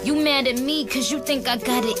You mad at me cause you think I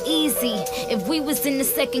got it easy. If we was in the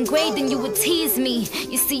second grade, then you would tease me.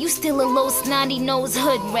 You see, you still a little snotty nose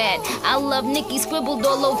hood rat. I love Nikki scribbled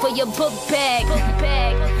all over your book bag.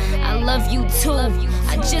 I love you too.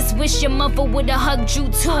 I just wish your mother would've hugged you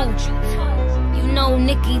too. You know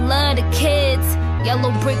Nikki love the kids.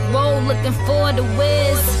 Yellow brick road looking for the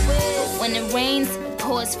whiz. But when it rains, it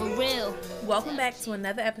pours for real. Welcome back to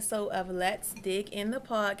another episode of Let's Dig in the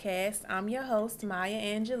Podcast. I'm your host, Maya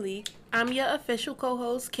Angelique. I'm your official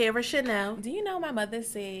co-host, Kara Chanel. Do you know my mother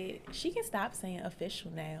said she can stop saying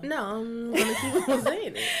official now? No, I'm going to keep on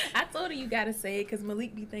saying it. I told her you got to say it because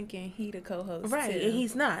Malik be thinking he the co-host Right, too. and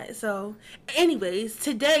he's not. So, anyways,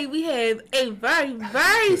 today we have a very,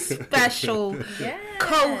 very special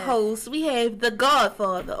co-host. We have the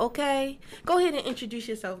Godfather, okay? Go ahead and introduce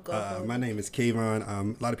yourself, Godfather. My name is Kayvon.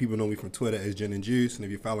 A lot of people know me from Twitter as Gin and Juice, and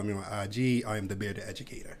if you follow me on IG, I am the Bearded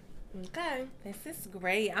Educator. Okay, this is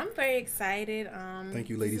great. I'm very excited. Thank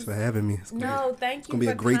you, ladies, for having me. Thank you for be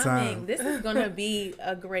a great coming. time. This is gonna be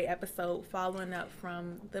a great episode, following up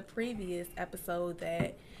from the previous episode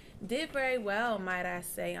that did very well, might I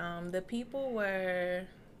say. The people were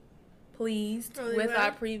pleased with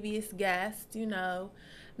our previous guest. You know,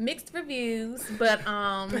 mixed reviews, but you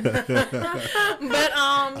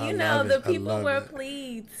know, the people were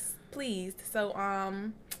pleased. So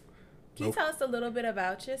can you tell us a little bit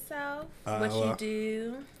about yourself, what you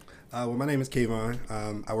do? Well, my name is Kayvon.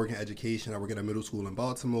 I work in education. I work at a middle school in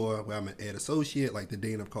Baltimore where I'm an ed associate, like the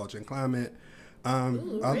Dean of Culture and Climate. I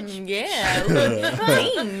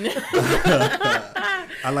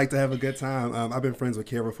like to have a good time. I've been friends with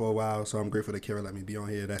Kara for a while, so I'm grateful that Kara let me be on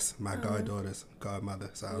here. That's my goddaughter's godmother.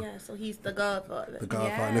 So yeah, so he's the Godfather. The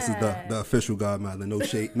Godfather. And this is the official godmother. No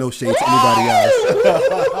shade to anybody else.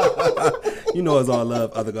 You know, it's all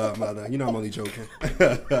love, other godmother. You know, I'm only joking.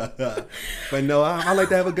 But no, I like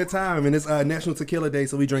to have a good time, and it's National Tequila Day,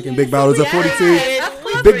 so we drinking big bottles of 42.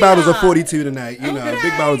 Big bottles of 42 tonight. You know,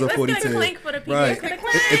 big bottles of 42. Right.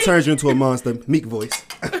 It turns you into a monster. Meek voice.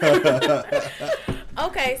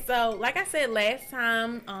 Okay, so like I said last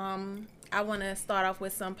time, I want to start off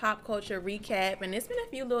with some pop culture recap, and there's been a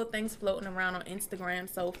few little things floating around on Instagram.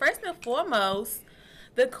 So first and foremost,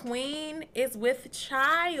 the queen is with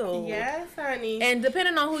child. Yes, honey. And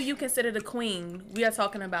depending on who you consider the queen, we are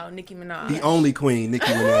talking about Nicki Minaj. The only queen,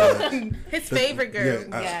 Nicki Minaj. His favorite girl.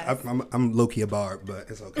 Yeah, yes. I'm low-key a barb, but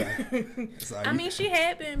it's okay. I mean, she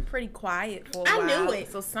had been pretty quiet for a while. I knew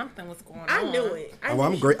it. So something was going on. I knew it.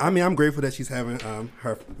 I'm great. I mean, I'm grateful that she's having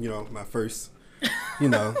her, my first,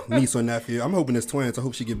 niece or nephew. I'm hoping it's twins. I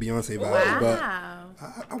hope she get Beyonce vibes. Wow. But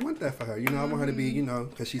I want that for her. I want her to be,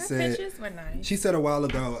 because she said, pictures were nice. She said a while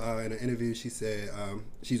ago in an interview, she said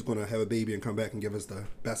she's going to have a baby and come back and give us the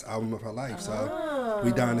best album of her life. So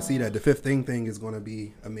we dying to see that. The 15 thing is going to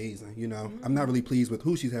be amazing. I'm not really pleased with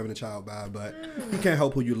who she's having a child by, but you can't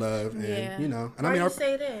help who you love. And, and Why do you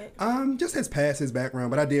say that? Just his past, his background.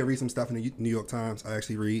 But I did read some stuff in the New York Times. I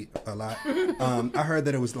actually read a lot. I heard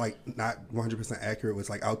that it was like not 100% accurate. It was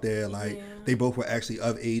like out there, like they both were actually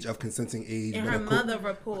of age, of consenting age. And her mother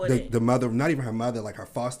reported. The mother, not even her mother, like her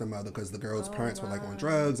foster mother, because the girl's parents were like on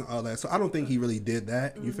drugs and all that. So I don't think he really did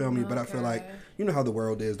that. You feel me? But I feel like, you know how the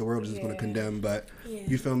world is. The world is just going to condemn. But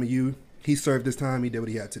you feel me? He served his time. He did what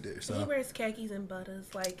he had to do. So he wears khakis and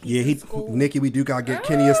butters. Like Nikki, we do gotta get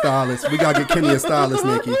Kenny a stylist. We gotta get Kenny a stylist,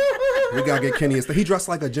 Nikki. We gotta get Kenny a stylist. He dressed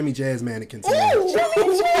like a Jimmy Jazz mannequin.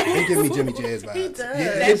 He give me Jimmy Jazz vibes. He does.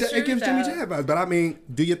 Yeah, it gives Jimmy Jazz vibes. But I mean,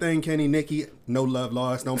 do your thing, Kenny. Nikki, no love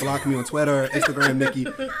lost. Don't block me on Twitter, Instagram, Nikki.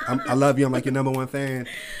 I love you. I'm like your number one fan.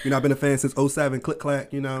 I've been a fan since 07. Click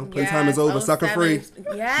clack. Playtime is over. Sucker free.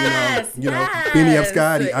 Yes. Beam me up,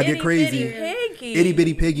 Scotty. I get crazy. Piggy. Itty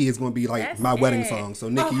Bitty Piggy is gonna be like my wedding song. So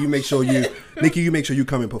Nikki, you make sure you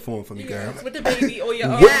come and perform for me, girl. With the baby or your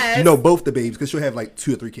own. Both the babies, because she'll have like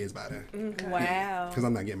 2 or 3 kids by then. Okay. Wow. Because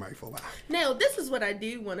I'm not getting married for a while. Now, this is what I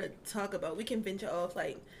do want to talk about. We can venture off.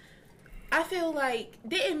 Like, I feel like,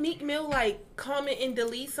 didn't Meek Mill comment and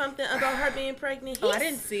delete something about her being pregnant? I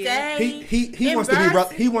didn't see it. He wants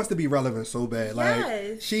to be relevant so bad.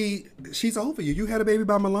 Like she's over you. You had a baby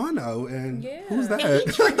by Milano, and who's that?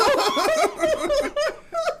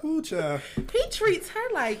 Ooh, child. He treats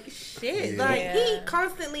her like shit. He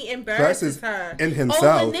constantly embarrasses her in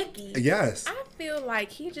himself. Over Nicki. Yes. I feel like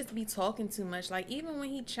he just be talking too much. Like, even when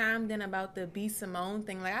he chimed in about the B. Simone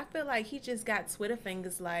thing, I feel like he just got Twitter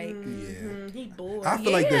fingers. He bored. I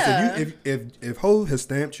feel like this. If Hov has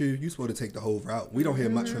stamped you, you're supposed to take the whole route. We don't hear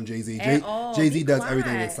much from Jay-Z. Jay-Z does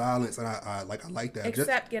everything in silence, and I like that.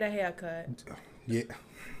 Except get a haircut. Yeah.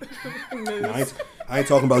 No, I ain't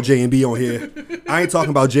talking about J&B on here. I ain't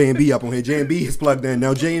talking about J&B up on here. J&B is plugged in.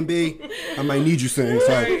 Now, J&B, I might need you soon. So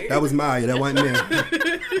that was Maya. That wasn't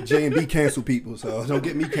me. J&B cancel people, so don't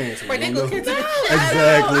get me canceled. Right, they go cancel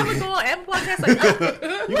exactly. I was going Apple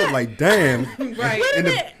Podcast You look like, damn. Right.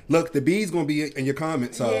 And look, the B's going to be in your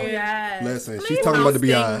comments. So listen, she's Please talking about the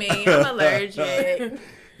don't BI. sting me. I'm allergic.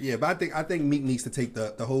 Yeah, but I think Meek needs to take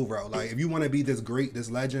the whole route. Like, if you want to be this great, this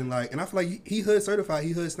legend, like, and I feel like he hood certified,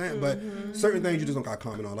 he hood stamped, but certain things you just don't got to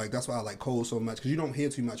comment on. Like, that's why I like Cole so much, because you don't hear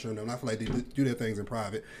too much from them. And I feel like they do their things in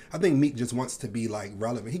private. I think Meek just wants to be, like,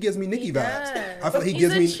 relevant. He gives me Nicki vibes. I feel like he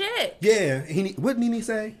gives me. Chick. Yeah. What did he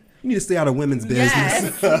say? You need to stay out of women's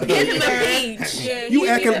business. Yes.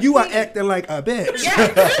 You are acting like a bitch.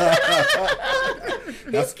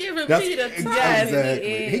 He's giving Peter time.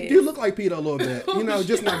 Exactly. He do look like Peter a little bit. You know,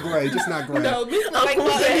 just not gray. Just not gray. No, Meek look like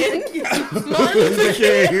Martin.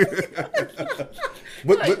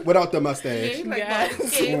 Without the mustache. He like Martin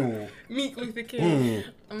King. Meek Luther King.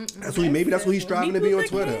 Maybe that's what he's striving to be on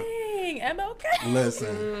Twitter. MLK.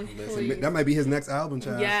 Listen. That might be his next album,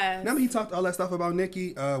 child. Yes. Now he talked all that stuff about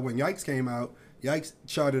Nicki when Yikes came out. Yikes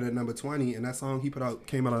charted at number 20, and that song he put out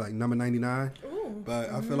came out at like number 99. Ooh. But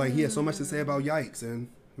I feel like he had so much to say about Yikes, and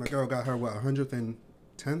my girl got her 110th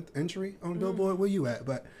entry on Billboard. Where you at?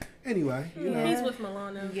 But anyway, you know, he's with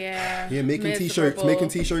Milano. Yeah, making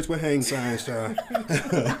t-shirts with hang signs, child.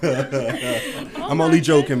 I'm only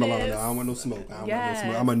joking, Milano. I don't want no smoke.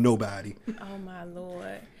 I'm a nobody. Oh my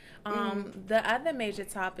Lord. The other major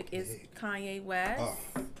topic is Kanye West.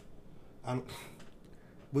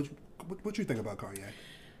 What you think about Kanye?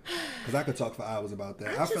 Because I could talk for hours about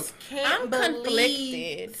that. I'm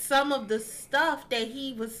believe some of the stuff that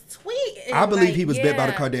he was tweeting. I believe he was bit by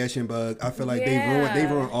the Kardashian bug. I feel like they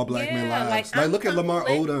ruined all black men lives. Like look at Lamar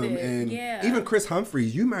Odom and even Chris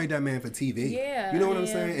Humphries. You married that man for TV. Yeah, you know what I'm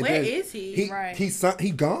saying? Where is he?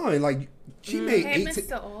 He gone. Like she made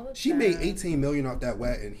 18 million off that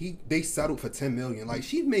wedding. They settled for 10 million. Like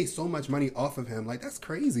she made so much money off of him. Like that's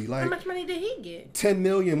crazy. Like how much money did he get? 10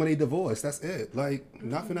 million when they divorced. That's it. Like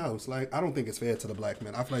nothing else. Like I don't think it's fair to the black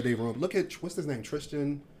men. I feel like they ruined. Look at what's his name,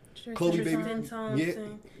 Tristan. Kobe baby. Yeah.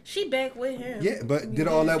 She back with him. Yeah, but did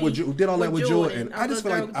all that with Jordan. I just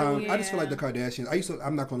feel like the Kardashians.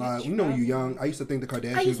 I'm not gonna lie. You know, when you're young, I used to think the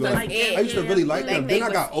Kardashians were. I used to really like them. Then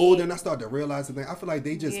I got older and I started to realize the thing. I feel like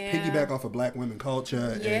they just piggyback off of black women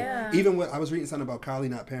culture. And even when I was reading something about Kylie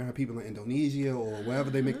not paying her people in Indonesia or wherever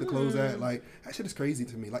they make the clothes at, like that shit is crazy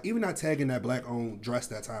to me. Like even not tagging that black owned dress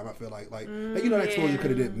that time, I feel like you know that exposure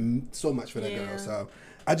could have did so much for that girl. So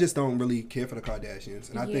I just don't really care for the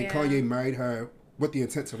Kardashians, and I think Kanye married her with the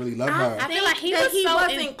intent to really love her. I feel like he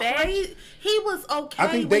wasn't crazy. He was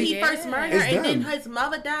okay when he first married her, and then his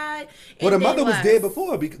mother died. Well, the mother was dead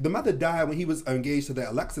before. Because the mother died when he was engaged to that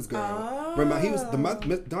Alexis girl.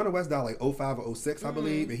 Remember, Donna West died like 05 or 06, I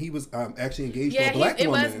believe, and he was actually engaged to a black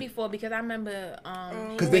woman. It was before because I remember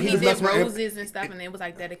when he did Roses and stuff, and it was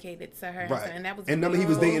like dedicated to her. Right. And that was he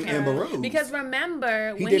was dating Amber Rose. Because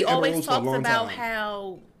remember when he always talks about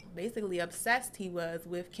how basically obsessed he was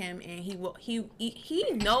with Kim, and he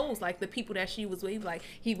knows like the people that she was with. Like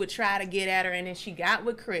he would try to get at her, and then she got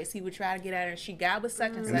with Chris. He would try to get at her, and she got with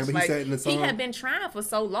such and such. Like he had been trying for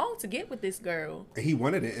so long to get with this girl. And he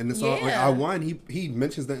wanted it in the song. Like, I won. He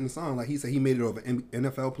mentions that in the song. Like he said, he made it over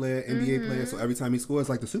NFL player, NBA player. So every time he scores,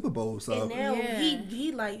 like the Super Bowl. So and now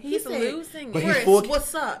he's losing. But Chris,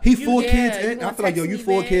 what's up? He 4 kids in. I feel like you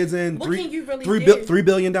 4 kids in. $3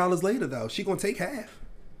 billion later though. She gonna take half.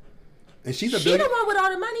 And she the one with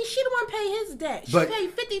all the money. She the one pay his debt. She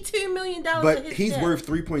paid $52 million. But he's worth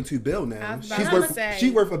 $3.2 billion now.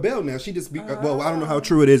 She's worth $1 billion now. She just well, I don't know how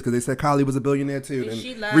true it is because they said Kylie was a billionaire too.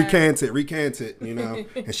 And recant it, you know.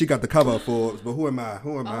 And she got the cover of Forbes. But who am I?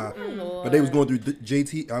 But they was going through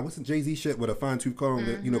what's the Jay-Z shit with a fine tooth comb,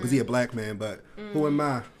 you know, because he a black man. But who am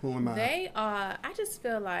I? They are. I just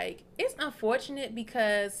feel like it's unfortunate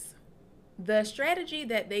because the strategy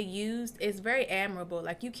that they used is very admirable.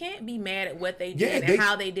 Like you can't be mad at what they did and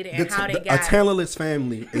how they did it and how they got a talentless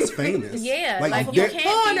family is famous. like you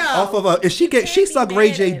can't off of a. She sucked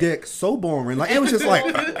Ray J dick so boring. Like it was just like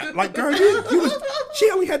girl, she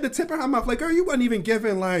only had the tip of her mouth. Like girl, you wasn't even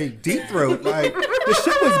giving like deep throat. Like the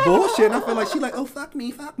shit was bullshit. And I feel like she like, oh fuck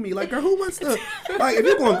me. Like girl, who wants to like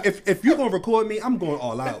if you're gonna record me, I'm going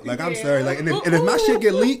all out. Like I'm sorry. Like and if my shit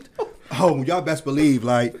get leaked, oh y'all best believe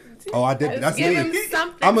like. Oh, I did. That's me.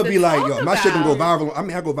 I'm gonna be like, yo, my shit gonna go viral. I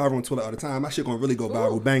mean, I go viral on Twitter all the time. My shit gonna really go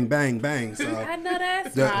viral. Bang, bang, bang. So I know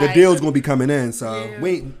that's the deal's gonna be coming in. So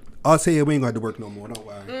I'll tell you, we ain't gonna have to work no more. Don't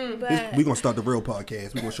worry. We gonna start the real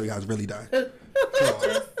podcast. We gonna show you how it's really done.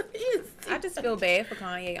 I just feel bad for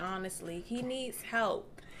Kanye, honestly. He needs help.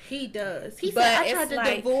 He does. He said, I tried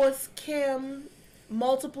to divorce Kim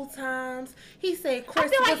multiple times. He said, Chris, I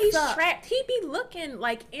feel like he's up? Trapped. He be looking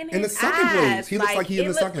like in his the sunken eyes. place. He looks like he in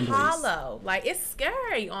the sunken place. Hollow. Like, it's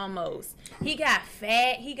scary almost. He got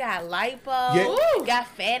fat. He got lipo. Yeah. He got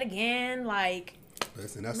fat again. Like,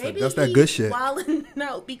 listen, that's that good shit. Wilding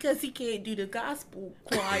out because he can't do the gospel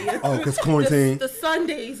choir. Oh, because quarantine. the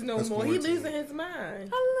Sundays no that's more. Quarantine. He losing his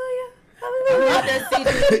mind.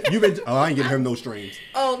 hallelujah. I ain't getting him no streams.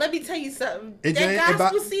 Oh, let me tell you something. That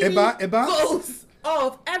gospel CD goes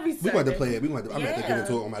off every Sunday. We want to play it. I'm going to have to get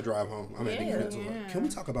into it on my drive home. I'm going to get into it. Can we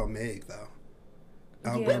talk about Meg, though?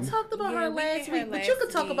 We talked about her last week, but you could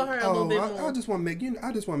talk about her a little bit more. I just want Meg.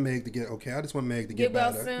 I just want Meg to get okay. I just want Meg to get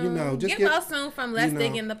well better. soon. Just get well soon from Let's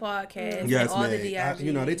Dig in the podcast. Yes, all Meg. The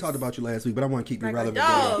DIGs. They talked about you last week, but I want to keep you relevant.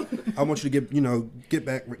 I want you to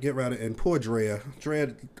get right and poor Drea.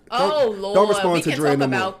 Lord, don't respond to Drea no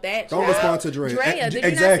more. Don't respond to Drea. Drea, did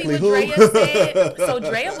exactly. You not see what Drea said? So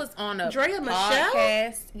Drea was on a podcast.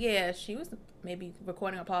 Michelle? Yeah, she was maybe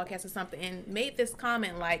recording a podcast or something and made this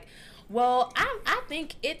comment like, well, I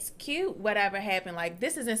think it's cute, whatever happened. Like,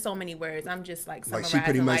 this is in so many words. I'm just, like, summarizing. Like, she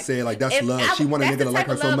pretty much said, like, that's love. She want a nigga to like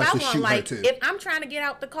her so much to shoot her, too. If I'm trying to get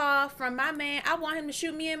out the car from my man, I want him to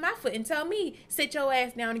shoot me in my foot and tell me, sit your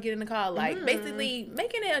ass down and get in the car. Like, basically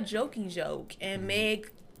making it a jokey joke. And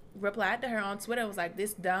Meg replied to her on Twitter and was like,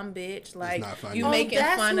 this dumb bitch, like, you making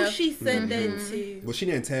fun of. She said that too. Well, she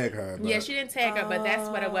didn't tag her. Yeah, she didn't tag her, but that's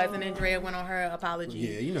what it was. And then Drea went on her apology.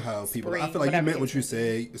 Yeah, you know how people. I feel like you meant what you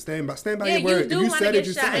said. Stand by your word. You if you said it,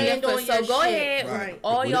 you said it. So go ahead, right.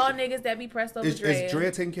 All y'all niggas that be pressed over Drea. Is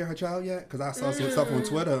Drea taking care of her child yet? Because I saw some stuff on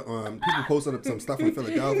Twitter. People posted up some stuff in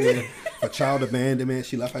Philadelphia for child abandonment.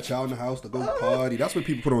 She left her child in the house to go party. That's what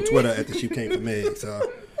people put on Twitter after she came for Meg. So.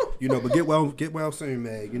 But get well soon,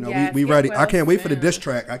 Meg. We ready. I can't wait for the diss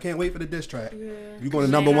track. You're going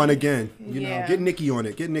to number one again. Get Nicki on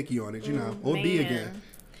it. Or B again.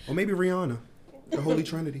 Or maybe Rihanna. The Holy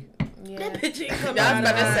Trinity. Yeah. That bitch ain't coming I was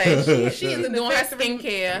about to say, she is doing her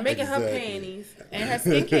skincare. Making her panties. And her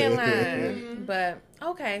skincare line. But,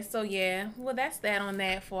 okay, so yeah. Well, that's that on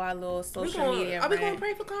that for our little social media. Are we going to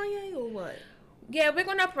pray for Kanye or what? Yeah, we're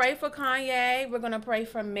gonna pray for Kanye. We're gonna pray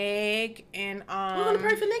for Meg, and we're gonna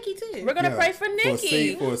pray for Nicki too. We're gonna pray for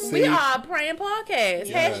Nicki. We are a praying podcast.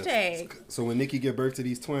 Yes. Hashtag. So when Nicki give birth to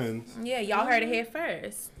these twins, y'all heard it here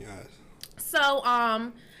first. Yes. So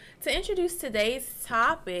to introduce today's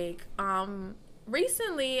topic,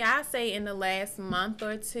 recently, I say in the last month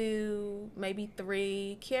or two, maybe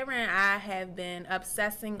 3, Kira and I have been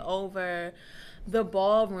obsessing over the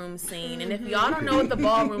ballroom scene. And if y'all don't know what the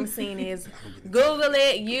ballroom scene is, Google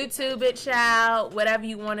it, YouTube it, child, whatever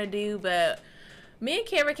you want to do. But me and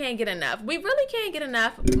Kara can't get enough. We really can't get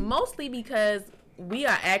enough, mostly because we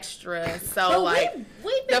are extra. So,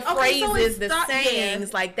 the phrases, the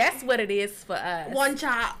sayings, like, that's what it is for us. One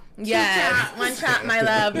chop. Yeah, one chop, my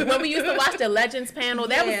love. When we used to watch the Legends panel,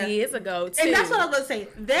 that was years ago, too. And that's what I was going to say.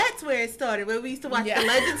 That's where it started, when we used to watch the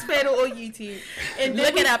Legends panel on YouTube. And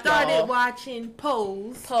then we started watching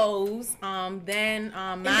Pose. Then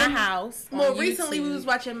My House on More YouTube. Recently, we was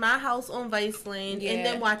watching My House on Viceland. And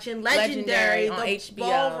then watching Legendary on HBO.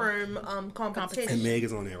 Ballroom competition. And Meg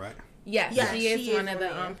is on there, right? Yes, she is one of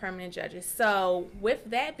the permanent judges. So, with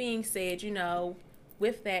that being said,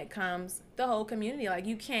 with that comes the whole community. Like,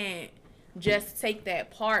 you can't just take that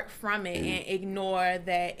part from it and ignore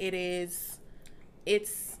that it's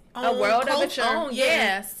a world of its own.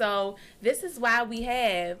 Yeah. So this is why we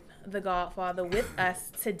have the Godfather with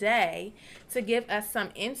us today to give us some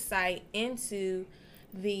insight into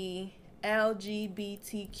the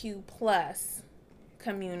LGBTQ plus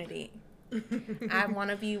community. I want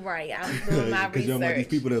to be right. I was doing my research. You don't want these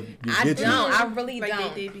people to I really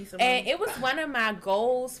don't. And it was one of my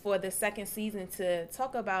goals for the second season to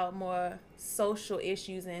talk about more social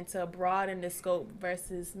issues and to broaden the scope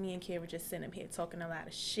versus me and Kira just sitting up here talking a lot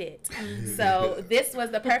of shit. So this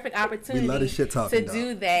was the perfect opportunity to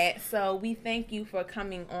do that. So we thank you for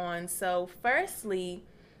coming on. So firstly,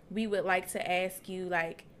 we would like to ask you,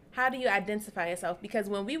 how do you identify yourself? Because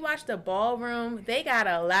when we watch the Ballroom, they got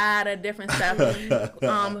a lot of different stuff.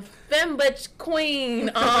 Fembutch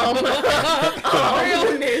Queen, realness,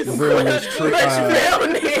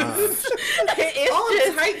 it's all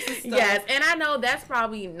just, types of stuff. Yes, and I know that's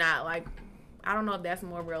probably not I don't know if that's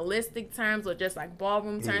more realistic terms or just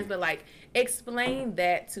ballroom terms, but explain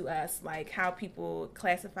that to us, how people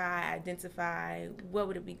classify, identify, what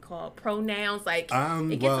would it be called? Pronouns, it gets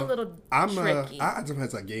a little tricky. I identify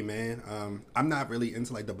as a gay man. I'm not really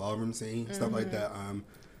into the ballroom scene, stuff like that.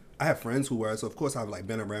 I have friends who wear it, so of course I've like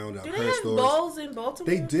been around. I've do they heard have stories. balls in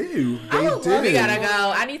Baltimore? They do. We gotta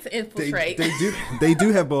go. I need to infiltrate. They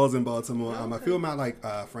do have balls in Baltimore. I feel my like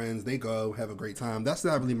friends. They go have a great time. That's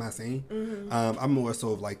not really my scene. I'm more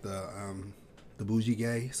so of like the bougie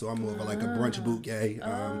gay. So I'm more of like a brunch boot gay.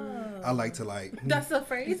 I like to like. That's a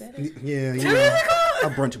phrase. Yeah, you know, a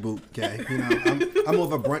brunch boot gay. You know, I'm more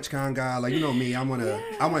of a brunch kind of guy. Like, you know me. I wanna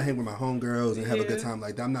hang with my homegirls and have a good time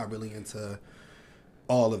like that. I'm not really into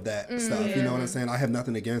all of that stuff, you know what I'm saying? I have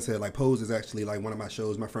nothing against it. Like Pose is actually like one of my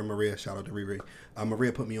shows. My friend Maria, shout out to Riri.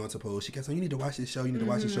 Maria put me on to Pose. She kept saying, you need to watch this show. You need to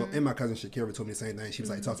watch this show. And my cousin Shakira told me the same thing. She was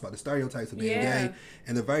like, talks about the stereotypes of being gay.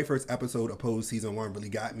 And the very first episode of Pose season 1 really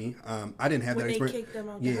got me. I didn't have that experience.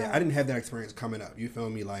 I didn't have that experience coming up. You feel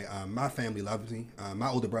me? Like my family loves me. My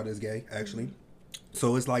older brother is gay, actually.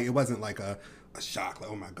 So it's like, it wasn't like a shock, like,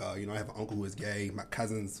 oh my god, you know, I have an uncle who is gay, my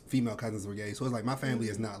female cousins were gay, so it's like my family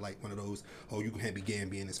is not like one of those, oh, you can't be gay and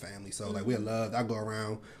be in this family. So like, we're loved. I go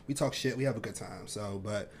around, we talk shit, we have a good time. So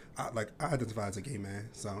but I identify as a gay man,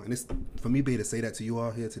 so, and it's for me being to say that to you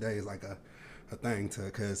all here today is like a thing, to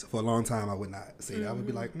because for a long time I would not say that. I would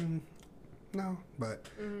be like, no, but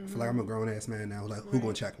I feel like I'm a grown-ass man now, like who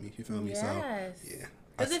gonna check me, you feel me? So yeah.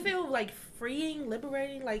 Does it feel like freeing,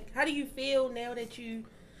 liberating? Like, how do you feel now that you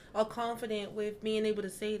are confident with being able to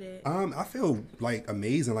say that? I feel like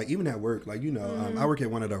amazing. Like even at work, like, you know, I work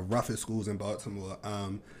at one of the roughest schools in Baltimore.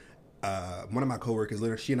 One of my coworkers,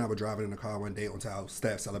 literally, she and I were driving in the car one day onto our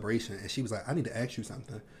staff celebration, and she was like, I need to ask you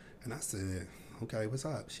something. And I said, okay, what's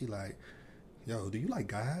up? She like, yo, do you like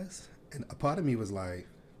guys? And a part of me was like,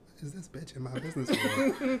 what is this bitch in my business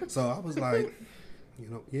for? So I was like, you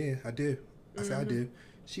know, yeah, I do. I said, I do.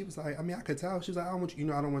 She was like, I mean, I could tell. She was like, I don't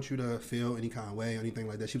want you to feel any kind of way or anything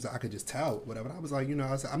like that. She was like, I could just tell, whatever. And I was like, you know,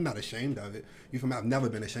 I said, I'm not ashamed of it. You feel me? I've never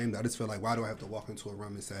been ashamed of it. I just feel like, why do I have to walk into a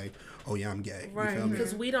room and say, oh yeah, I'm gay? Right, you feel me?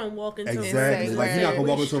 because we don't walk into a room. Exactly. Like, you're not going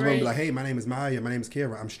to walk into a room and be like, hey, my name is Maya, my name is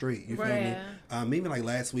Kira, I'm straight. You feel me? Even like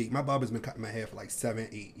last week, my barber's been cutting my hair for like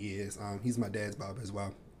 7-8 years. He's my dad's barber as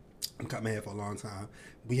well. I'm cutting my hair for a long time.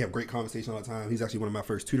 We have great conversation all the time. He's actually one of my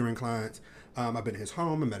first tutoring clients. I've been in his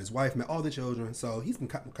home. I met his wife, met all the children. So he's been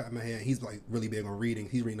cutting my hair. He's like really big on reading.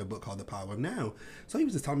 He's reading a book called The Power of Now. So he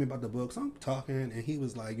was just telling me about the book. So I'm talking, and he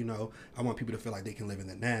was like, you know, I want people to feel like they can live in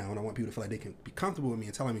the now, and I want people to feel like they can be comfortable with me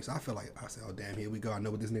and telling me. So I feel like, I said, oh damn, here we go. I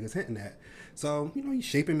know what this nigga's hinting at. So, you know, he's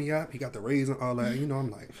shaping me up. He got the raise and all that. You know,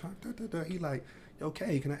 I'm like, he like,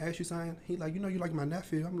 okay, can I ask you something? He like, you know, you like my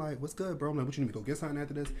nephew. I'm like, what's good, bro? I'm like, what you need me to go get something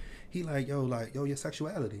after this? He like, yo, your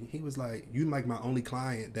sexuality. He was like, you like my only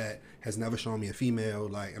client that has never shown me a female.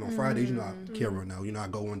 Like, and on Fridays, you know, Kira know, you know, I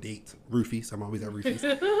go on dates, roofies. I'm always at roofies.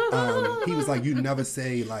 He was like, you never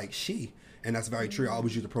say like she. And that's very true. I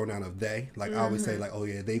always use the pronoun of they. Like, I always say, like, oh,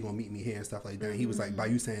 yeah, they gonna meet me here and stuff like that. And he was like, by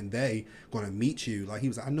you saying they gonna meet you, like, he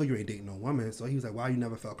was like, I know you ain't dating no woman. So he was like, why you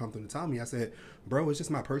never felt comfortable to tell me? I said, bro, it's just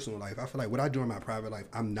my personal life. I feel like what I do in my private life,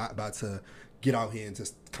 I'm not about to get out here and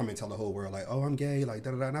just come and tell the whole world, like, oh, I'm gay, like,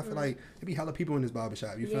 da-da-da. And I feel like there be hella people in this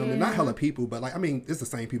barbershop, you feel me? Not hella people, but, like, I mean, it's the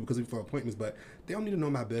same people because we for appointments, but they don't need to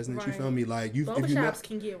know my business, you feel me? Like, barbershops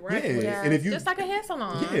can get right. Yeah, and if you, just like a hair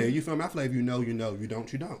salon. Yeah, you feel me? I feel like if you know, you know. You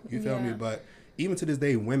don't, you don't. You feel me? But even to this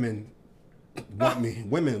day, women want me.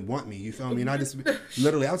 Women want me. You feel me? And I just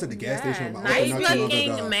literally, I was at the gas station with my uncle not too long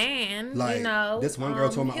ago. Man, like, you know, this one girl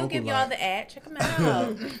told my he'll uncle, give y'all the ad. Check him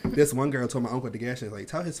out. This one girl told my uncle at the gas station, like,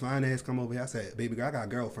 tell his fine ass come over here. I said, baby girl, I got a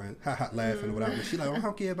girlfriend. Ha ha, laughing or whatever. She like, oh, I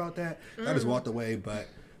don't care about that. I just walked away, but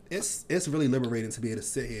it's really liberating to be able to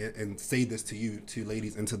sit here and say this to you, to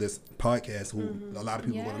ladies, and to this podcast who a lot of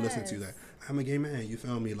people want to listen to, that I'm a gay man, you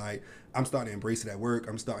feel me? Like, I'm starting to embrace it at work.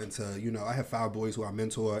 I'm starting to, you know, I have 5 boys who I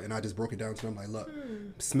mentor, and I just broke it down to them like, look,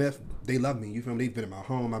 Smith, they love me, you feel me? They've been in my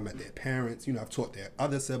home. I met their parents, you know, I've taught their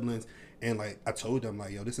other siblings, and like, I told them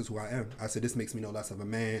like, yo, this is who I am. I said, this makes me no less of a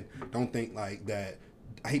man. Don't think like that.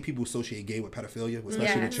 I hate people who associate gay with pedophilia,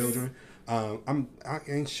 especially with children. I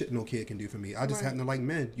ain't shit no kid can do for me. I just happen to like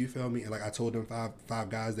men, you feel me? And like, I told them five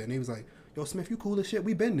guys that, and they was like, yo, Smith, you cool as shit.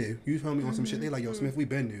 We been new. You feel me? On some shit. They like, yo, Smith, we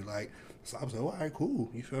been new. Like, so I was like, oh, all right,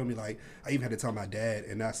 cool. You feel me? Like, I even had to tell my dad,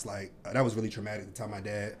 and that's like, that was really traumatic to tell my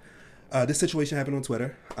dad. This situation happened on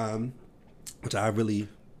Twitter, which I really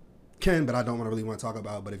can, but I don't really want to talk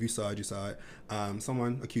about. But if you saw it, you saw it.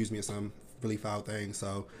 Someone accused me of some really foul thing.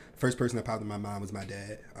 So first person that popped in my mind was my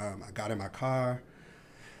dad. I got in my car,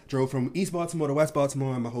 drove from East Baltimore to West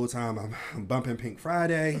Baltimore, and the whole time I'm bumping Pink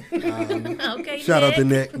Friday. Okay, shout out to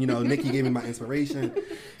Nick. You know, Nicky gave me my inspiration,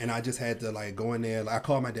 and I just had to like go in there. Like, I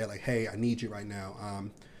called my dad like, hey, I need you right now.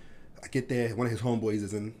 I get there, one of his homeboys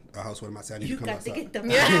is in our house with him. I said, I need to come outside. You got to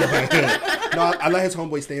get them. No, I let his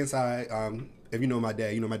homeboy stay inside. If you know my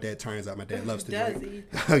dad turns out. My dad loves to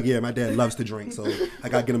drink. Yeah, my dad loves to drink. So I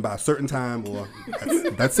got to get him by a certain time or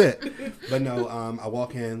that's it. But no, I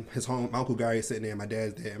walk in, my Uncle Gary is sitting there, my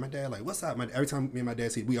dad's there. And my dad like, what's up? Every time me and my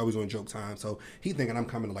dad see, we always on joke time. So he thinking I'm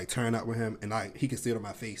coming to like turn up with him. And he can see it on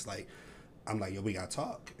my face. Like, I'm like, yo, we got to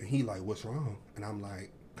talk. And he like, what's wrong? And I'm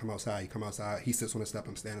like, come outside. He come outside. He sits on the step.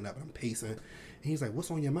 I'm standing up and I'm pacing. And he's like, what's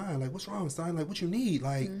on your mind? Like, what's wrong, son? Like, what you need?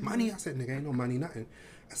 Like, money? I said, nigga, ain't no money, nothing.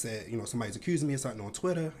 I said, somebody's accusing me of something on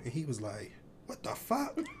Twitter. And he was like, what the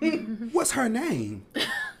fuck? What's her name?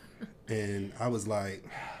 And I was like,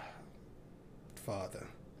 Father,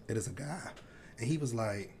 it is a guy. And he was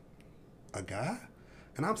like, a guy?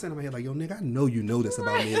 And I'm saying in my head like, yo, nigga, I know you know this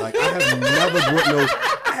about me. Like, I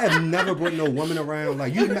have never brought no woman around.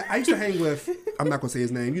 Like, I used to hang with, I'm not going to say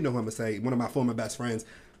his name. You know who I'm going to say. One of my former best friends.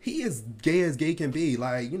 He is gay as gay can be.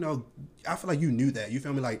 Like, I feel like you knew that. You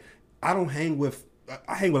feel me? Like, I hang with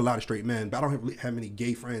a lot of straight men, but I don't have many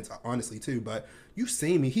gay friends, honestly, too. But you've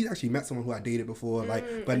seen me. He actually met someone who I dated before, but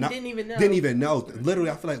didn't even know. Literally,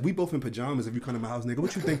 I feel like we both in pajamas. If you come to my house, nigga,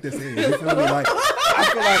 what you think this is? You feel me? Like, I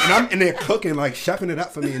feel like, and I'm in there cooking, like chefing it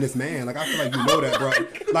up for me and this man. Like, I feel like you know that, bro.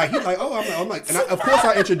 Like, he's like, oh, I'm like, and of course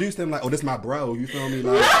I introduced him like, oh, this my bro. You feel me?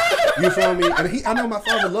 Like, you feel me? And I know my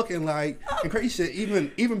father looking like, and crazy shit.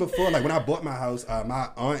 Even before, like when I bought my house, my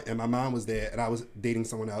aunt and my mom was there, and I was dating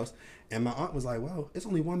someone else. And my aunt was like, well, it's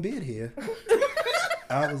only one bed here.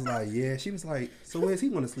 I was like, yeah. She was like, so where's he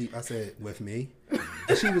want to sleep? I said, with me.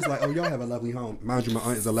 And she was like, oh, y'all have a lovely home. Mind you, my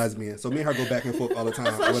aunt is a lesbian. So me and her go back and forth all the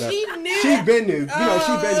time. So she knew. She been new.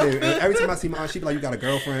 She been new. And every time I see my aunt, she be like, you got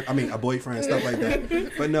a boyfriend, stuff like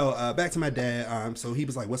that. But no, back to my dad. So he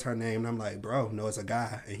was like, what's her name? And I'm like, bro, no, it's a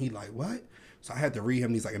guy. And he like, what? So I had to read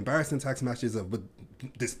him these like embarrassing text messages of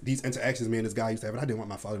these interactions me and this guy used to have. And I didn't want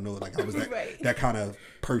my father to know like I was that kind of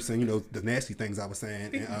person, the nasty things I was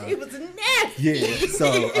saying. And, it was nasty. Yeah.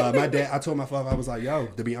 So my dad, I told my father, I was like, yo,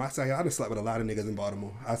 to be honest, I done slept with a lot of niggas in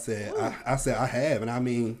Baltimore. I said I have, and I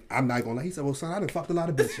mean, I'm not gonna lie. He said, well, son, I done fucked a lot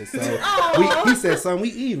of bitches. So he said, son, we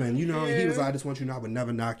even, And he was like, I just want you to know I would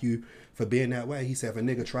never knock you for being that way. He said, if a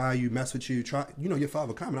nigga try you, mess with you, your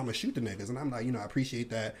father coming, I'm gonna shoot the niggas. And I'm like, I appreciate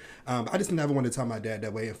that. I just never wanted to tell my dad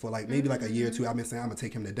that way. And for like maybe like a year or two, I've been saying I'm gonna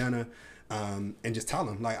take him to dinner, and just tell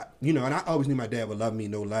him like, and I always knew my dad would love me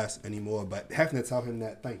no less anymore. But having to tell him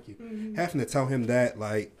that, having to tell him that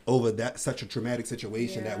like over that such a traumatic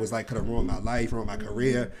situation that was like could have ruined my life, ruined my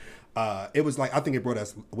career. It was like I think it brought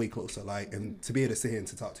us way closer. Like, and to be able to sit here and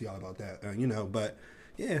to talk to y'all about that, but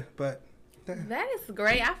yeah, but. That is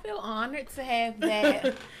great. I feel honored to have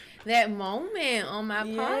that moment on my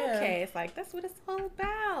podcast. Like, that's what it's all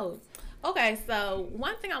about. Okay, so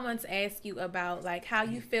one thing I wanted to ask you about, like, how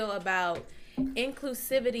you feel about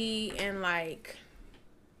inclusivity and, like,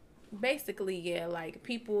 basically, like,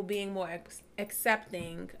 people being more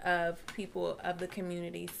accepting of people of the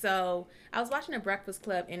community. So I was watching a Breakfast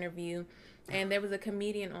Club interview, and there was a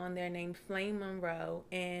comedian on there named Flame Monroe,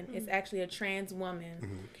 and it's actually a trans woman.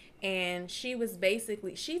 Mm-hmm. And she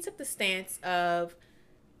took the stance of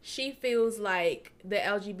she feels like the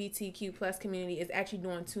LGBTQ plus community is actually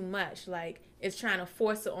doing too much. Like, it's trying to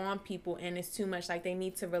force it on people, and it's too much. Like, they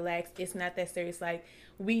need to relax. It's not that serious. Like,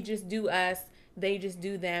 we just do us, they just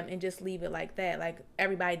do them, and just leave it like that. Like,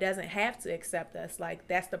 everybody doesn't have to accept us. Like,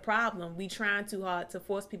 that's the problem. We trying too hard to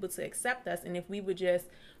force people to accept us, and if we would just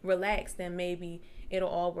relax, then maybe it'll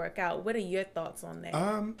all work out. What are your thoughts on that?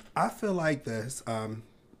 I feel like this.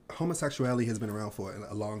 Homosexuality has been around for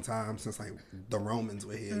a long time, since like the Romans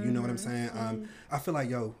were here. You know what I'm saying? I feel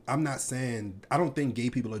like, I'm not saying, I don't think gay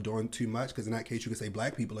people are doing too much, because in that case you could say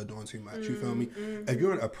black people are doing too much. You feel me? If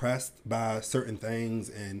you're oppressed by certain things,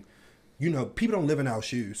 and people don't live in our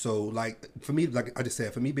shoes. So like for me, like I just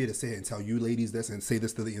said, for me being able to sit here and tell you ladies this and say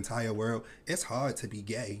this to the entire world, it's hard to be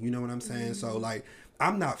gay. You know what I'm saying? So like,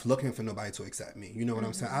 I'm not looking for nobody to accept me. You know what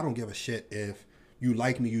I'm saying? I don't give a shit if you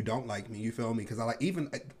like me, you don't like me. You feel me? Because I even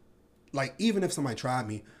if somebody tried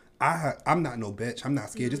me, I'm not no bitch. I'm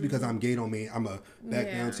not scared. Just because I'm gay don't mean I'm a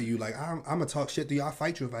back down to you. Like, I'm gonna talk shit to you. I'll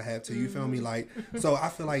fight you if I have to. You feel me? Like, so I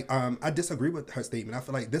feel like I disagree with her statement. I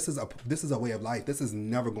feel like this is a way of life. This is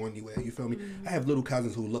never going anywhere. You feel me? I have little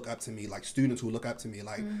cousins who look up to me, like students who look up to me.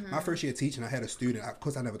 Like my first year teaching, I had a student. Of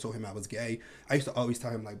course, I never told him I was gay. I used to always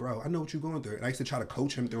tell him like, bro, I know what you're going through. And I used to try to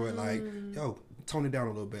coach him through it. Like, yo, tone it down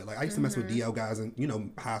a little bit. Like, I used to mess with DL guys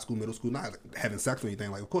in high school, middle school, not like having sex or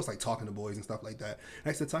anything. Like, of course, like talking to boys and stuff like that. And I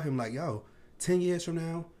used to tell him like, yo, 10 years from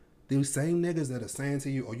now, those same niggas that are saying to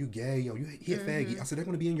you, oh, you gay, oh, he a faggy. I said, they're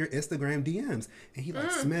going to be in your Instagram DMs. And he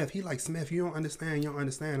like, Smith, you don't understand.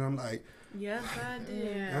 And I'm like, yes, I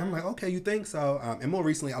did. And I'm like, okay, you think so? And more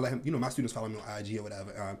recently, I let him, my students follow me on IG or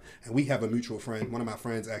whatever. And we have a mutual friend. One of my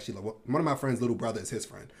friends little brother is his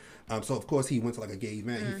friend. So of course he went to like a gay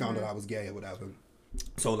event. He found out I was gay or whatever.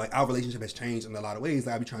 So like our relationship has changed in a lot of ways.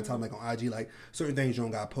 Like, I be trying to tell him like on IG, like certain things you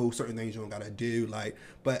don't gotta post, certain things you don't gotta do. Like,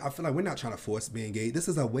 but I feel like we're not trying to force being gay. This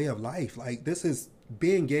is a way of life. Like, this is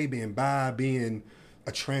being gay, being bi, being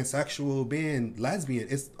a transsexual, being lesbian.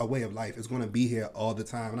 It's a way of life. It's gonna be here all the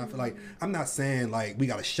time. And I feel like I'm not saying like we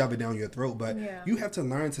gotta shove it down your throat, but you have to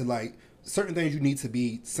learn to like. Certain things you need to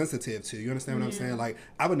be sensitive to. You understand what I'm saying? Like,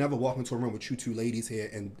 I would never walk into a room with you two ladies here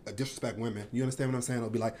and disrespect women. You understand what I'm saying?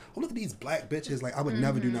 I'll be like, oh, look at these black bitches. Like, I would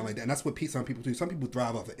never do nothing like that. And that's what some people do. Some people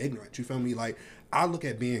thrive off of ignorance. You feel me? Like, I look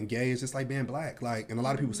at being gay as just like being black. Like, and a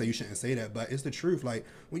lot of people say you shouldn't say that, but it's the truth. Like,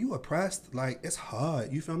 when you oppressed, like, it's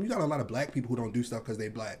hard. You feel me? You got a lot of black people who don't do stuff because they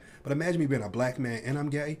black. But imagine me being a black man and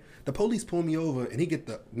I'm gay. The police pull me over and he get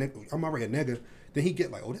I'm already a nigga. Then he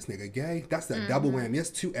get like, oh, this nigga gay. That's the double whammy. There's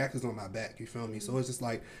two actors on my back. You feel me? So it's just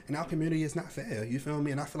like, in our community, it's not fair. You feel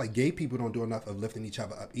me? And I feel like gay people don't do enough of lifting each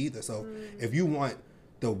other up either. So if you want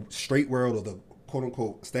the straight world or the quote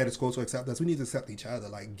unquote status quo to accept us, we need to accept each other.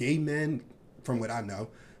 Like, gay men, from what I know,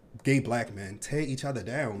 gay black men tear each other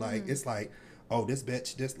down. Like, it's like, oh, this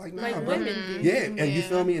bitch, this, like, nah, like bro. women. Yeah, and you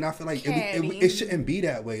feel me? And I feel like it shouldn't be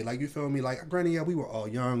that way. Like, you feel me? Like, granted, yeah, we were all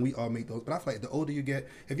young. We all make those. But I feel like the older you get,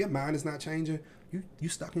 if your mind is not changing, you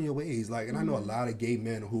stuck in your ways. Like, and I know a lot of gay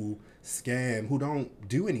men who scam, who don't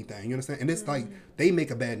do anything. You understand? And it's like, they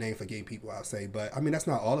make a bad name for gay people, I'll say. But, I mean, that's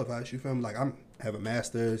not all of us. You feel me? Like, I'm have a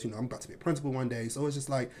master's. I'm about to be a principal one day. So it's just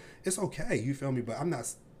like, it's okay. You feel me? But I'm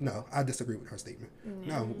not... No, I disagree with her statement.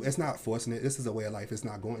 No, it's not forcing it. This is a way of life. It's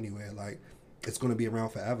not going anywhere. Like, it's going to be around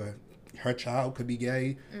forever. Her child could be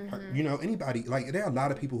gay. Anybody. Like, there are a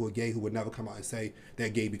lot of people who are gay who would never come out and say they're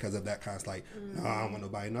gay because of that kind of like, no, I don't want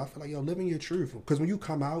nobody. No, I feel like, yo, living your truth. Because when you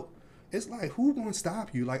come out, it's like, who gonna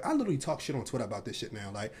stop you? Like, I literally talk shit on Twitter about this shit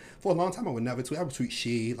now. Like, for a long time, I would never tweet. I would tweet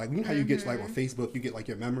she. Like, you know how you get, like, on Facebook, you get, like,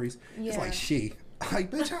 your memories? It's like, she.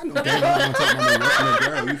 Like, bitch, I know damn well I don't talk about no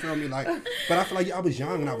girl. You feel me? Like, but I feel like I was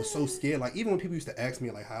young and I was so scared. Like, even when people used to ask me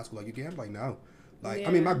at, like, high school, like, you gay? I'm like, no. Like,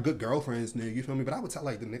 I mean, my good girlfriends knew, you feel me? But I would tell,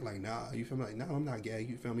 like, the nigga, like, nah, you feel me? Like, no, I'm not gay,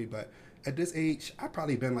 you feel me? But at this age, I've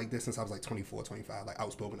probably been like this since I was, like, 24, 25, like,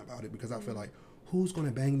 outspoken about it, because I feel like, who's going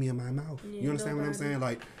to bang me in my mouth? You understand what I'm saying?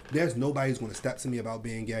 Like, there's nobody who's going to step to me about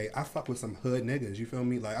being gay. I fuck with some hood niggas, you feel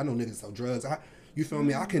me? Like, I know niggas sell drugs. You feel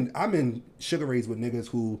me? I'm in Sugar Rays with niggas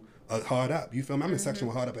who are hard up, you feel me? I'm in section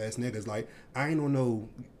with hard up ass niggas. Like, I ain't on no,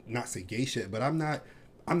 not say gay shit, but I'm not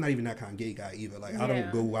even that kind of gay guy either. Like, I don't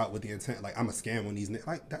go out with the intent, like, I'm a scam on these niggas.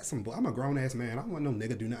 Like, that's some I'm a grown ass man. I don't want no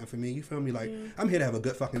nigga do nothing for me. You feel me? Like, I'm here to have a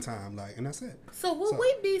good fucking time. Like, and that's it. So, would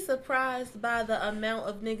we be surprised by the amount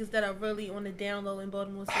of niggas that are really on the down low in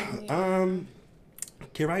Baltimore City?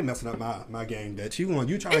 Kira, I ain't messing up my game, bitch. You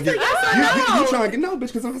trying to get you trying to get no, bitch,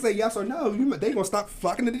 because I'm gonna say yes or no, they gonna stop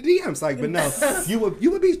flocking to the DMs. Like, but no, you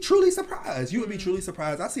would be truly surprised. You would be truly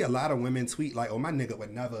surprised. I see a lot of women tweet like, "Oh, my nigga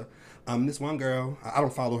would never." This one girl, I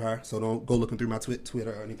don't follow her, so don't go looking through my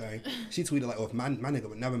Twitter or anything. She tweeted like, "Oh, if my nigga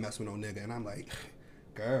would never mess with no nigga," and I'm like,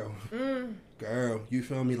 girl, you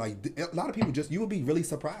feel me? Like, a lot of people you would be really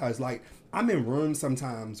surprised. Like, I'm in rooms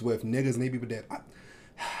sometimes with niggas and they people that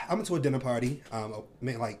I went to a dinner party.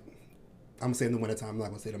 Man, like, I'm gonna say in the wintertime. I'm not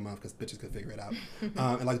gonna say the month because bitches could figure it out.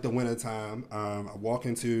 And like the wintertime, I walk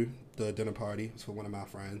into the dinner party. It's for one of my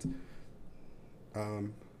friends.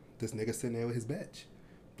 This nigga sitting there with his bitch.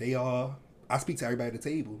 I speak to everybody at the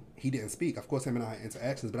table. He didn't speak. Of course, him and I had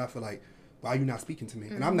interactions, but I feel like, why are you not speaking to me?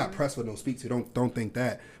 And I'm not pressed for no speak to. Don't think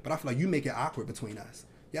that. But I feel like you make it awkward between us.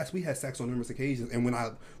 Yes, we had sex on numerous occasions, and when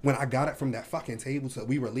I got it from that fucking table, so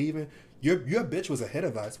we were leaving, your bitch was ahead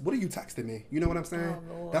of us. What are you texting me? You know what I'm saying?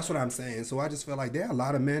 Oh, that's what I'm saying. So I just feel like there are a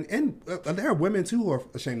lot of men, and there are women too who are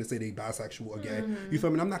ashamed to say they bisexual or gay. You feel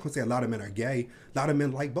me? And I'm not gonna say a lot of men are gay. A lot of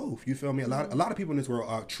men like both. You feel me? A lot of people in this world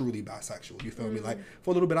are truly bisexual. You feel me? Like,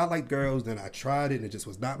 for a little bit, I liked girls, then I tried it, and it just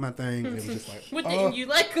was not my thing. And it was just like, what didn't you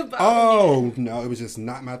like about it? Oh no, it was just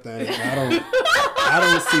not my thing. I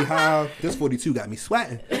don't see how this 42 got me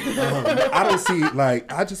sweating. I don't see,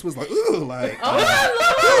 like, I just was like, ooh, like,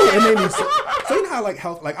 and then so you know how, like,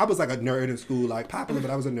 health, like, I was like a nerd in school, like, popular, but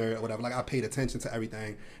I was a nerd or whatever. Like, I paid attention to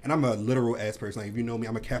everything, and I'm a literal ass person. Like, if you know me,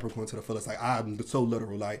 I'm a Capricorn to the fullest. Like, I'm so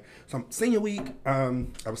literal. Like, so senior week, I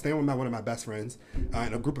was staying with one of my best friends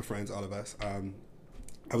and a group of friends, all of us.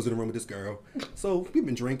 I was in a room with this girl, so we've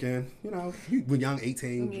been drinking. You know, we're young,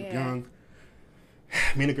 18, young.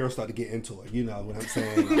 me and the girl started to get into it. You know what I'm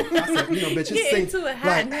saying? I said, bitch, get into it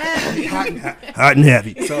hot and heavy. Hot and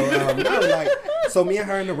heavy. So, so me and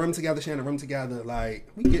her in the room together, sharing the room together, like,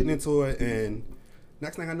 we getting into it, and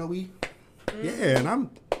next thing I know, and I'm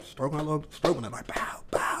stroking it, like, bow,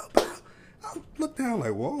 bow, bow. I look down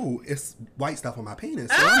like, whoa, it's white stuff on my penis.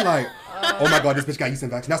 So I'm like, oh my God, this bitch got yeast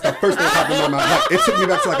infection. That's the first thing that popped in my mind. Like, it took me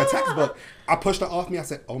back to like a textbook. I pushed her off me. I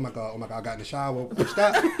said, oh my God, I got in the shower. Pushed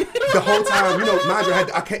that. The whole time, mind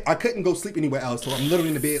you, I couldn't go sleep anywhere else. So I'm literally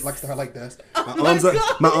in the bed next to her like this.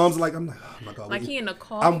 My arms are like, I'm like, oh my God. Like he in the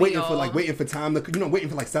car. I'm waiting for time to, waiting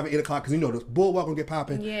for like 7, 8 o'clock because the boardwalk gonna get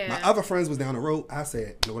popping. Yeah. My other friends was down the road. I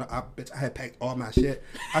said, bitch, I had packed all my shit.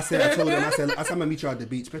 I told them, I said, I'm gonna meet you at the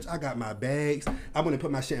beach. Bitch, I got my bags. I'm gonna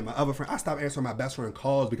put my shit in my other friend. I stopped answering my best friend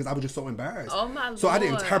calls because I was just so embarrassed. Oh my Lord. So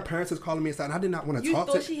her parents was calling me inside and I did not want to talk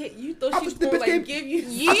to her. You thought she was like give you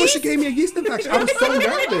yeast? I thought she gave me a yeast infection. I was so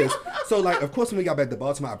nervous. So like, of course, when we got back to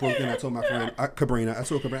Baltimore, I broke in. I told my friend, Cabrina, I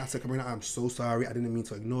said, Cabrina, I'm so sorry. I didn't mean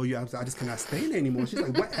to ignore you. I just cannot stand it anymore. She's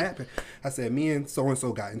like, what happened? I said, me and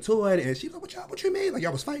so-and-so got into it. And she's like, what you mean? Like,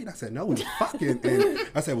 y'all was fighting? I said, no, we was fucking. And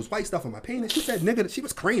I said, it was white stuff on my penis. She said, nigga, she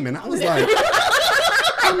was creaming. I was like,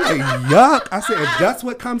 yuck. I said, if that's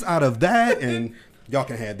what comes out of that, and y'all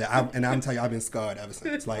can have that. And I'm telling you, I've been scarred ever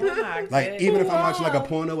since. Like even if I'm watching like a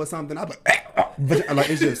porno or something, I'm like,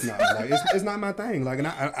 it's just not. Like, it's not my thing. Like, and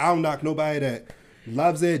I don't knock nobody that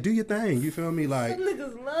loves it. Do your thing. You feel me? Like, some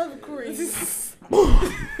niggas love cream.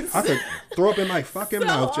 I could throw up in my fucking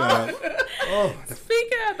mouth, child. Oh.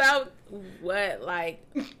 Speaking about what, like,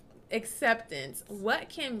 acceptance, what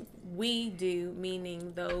can we do,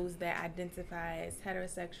 meaning those that identify as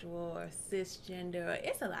heterosexual or cisgender, or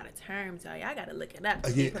it's a lot of terms, y'all. I gotta look it up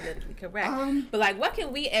to be politically correct. But like, what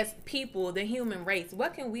can we as people, the human race,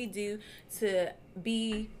 what can we do to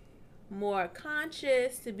be more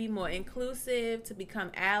conscious, to be more inclusive, to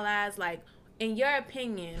become allies? Like, in your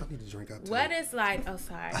opinion, what is like,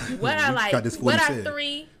 what are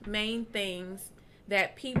 3 main things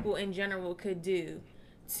that people in general could do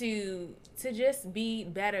to just be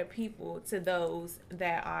better people to those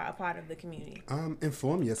that are a part of the community?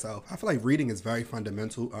 Inform yourself. I feel like reading is very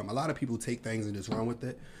fundamental. A lot of people take things and just run with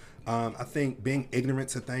it. I think being ignorant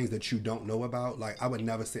to things that you don't know about, like, I would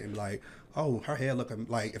never sit and be like, oh, her hair looking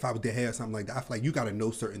like, if I would did hair or something like that, I feel like you got to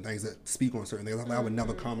know certain things that speak on certain things. I feel like I would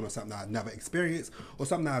never comment on something that I've never experienced or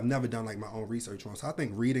something that I've never done like my own research on. So I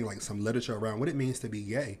think reading like some literature around what it means to be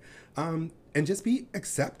gay, and just be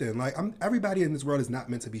accepting. Like, everybody in this world is not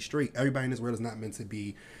meant to be straight. Everybody in this world is not meant to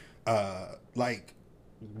be like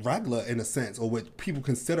regular in a sense, or what people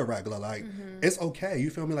consider regular. Like, it's okay.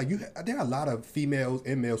 You feel me? Like, there are a lot of females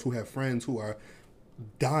and males who have friends who are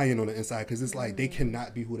dying on the inside because it's like they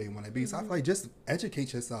cannot be who they want to be. So I feel like just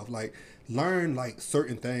educate yourself, like learn like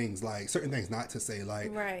certain things not to say.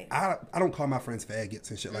 Like, right. I don't call my friends faggots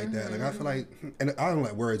and shit like that. Like, I feel like, and I don't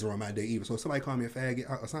let words ruin my day either. So if somebody call me a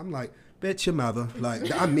faggot or something, like, bitch, your mother. Like,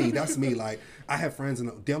 that's me. Like, I have friends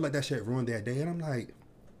and they'll let that shit ruin their day, and I'm like,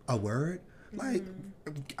 a word? Like,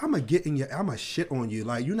 I'ma shit on you.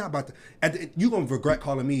 Like, you're not about to, you gonna regret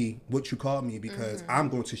calling me what you called me because I'm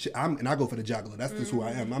going to shit. And I go for the juggler. That's just who I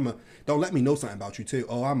am. Don't let me know something about you too.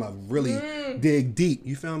 Oh, I'm a really dig deep.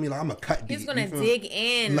 You feel me? Like, I'm a cut deep. He's gonna dig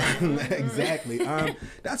in. Exactly.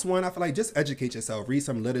 That's one. I feel like just educate yourself, read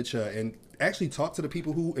some literature, and actually talk to the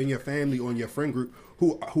people who in your family or in your friend group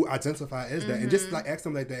who identify as that, and just like ask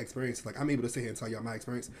them like their experience. Like, I'm able to sit here and tell y'all my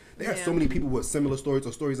experience. There are so many people with similar stories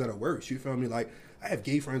or stories that are worse. You feel me? Like, I have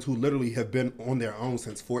gay friends who literally have been on their own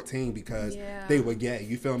since 14 because they were gay.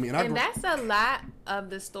 You feel me? And that's a lot of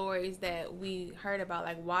the stories that we heard about,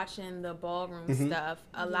 like watching the ballroom stuff.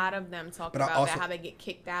 A lot of them talk about that, how they get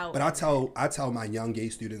kicked out. But I tell my young gay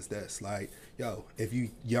students this, like, yo, if you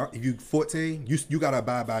 14, you gotta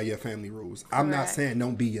abide by your family rules. I'm not saying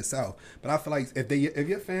don't be yourself, but I feel like if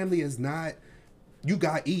your family is not, you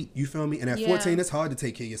gotta eat. You feel me? And at 14, it's hard to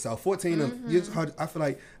take care of yourself. 14, it's hard. I feel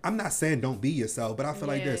like, I'm not saying don't be yourself, but I feel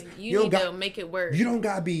like this. You need to make it work. You don't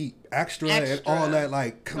gotta be extra and all that.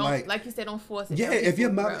 Like you said, don't force it. Yeah, if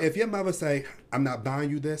your mother say, I'm not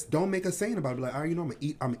buying you this, don't make a scene about it. Like, all right, I'm gonna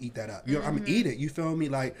eat that up. I'm gonna eat it. You feel me?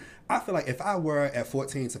 Like, I feel like if I were at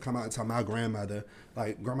 14 to come out and tell my grandmother,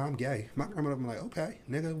 like, grandma, I'm gay, my grandmother would be like, okay,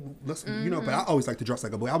 nigga, listen, but I always like to dress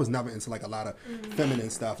like a boy. I was never into like a lot of feminine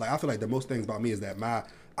stuff. Like, I feel like the most things about me is that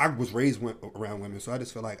I was raised around women, so I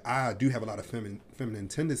just feel like I do have a lot of feminine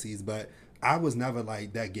tendencies, but I was never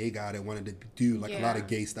like that gay guy that wanted to do like a lot of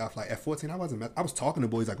gay stuff. Like at 14, I was talking to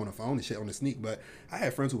boys like on the phone and shit on the sneak, but I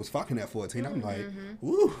had friends who was fucking at 14. I'm like,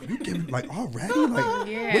 ooh, you getting like already? Like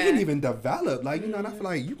we ain't even developed. Like, you know, and I feel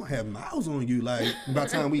like you gonna have miles on you like by the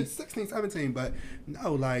time we 16, 17. But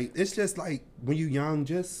no, like it's just like when you young,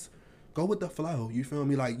 just go with the flow. You feel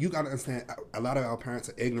me? Like you gotta understand a lot of our parents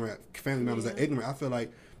are ignorant, family members are ignorant. I feel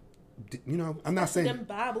like, you know, I'm not saying them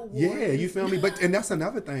Bible wars. Yeah, you feel me? But and that's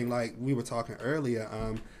another thing, like we were talking earlier,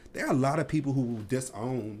 there are a lot of people who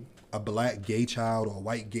disown a black gay child or a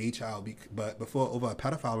white gay child but before over a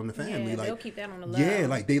pedophile in the family. Like they'll keep that on the low. Yeah,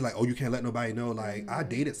 like they like, oh, you can't let nobody know. Like I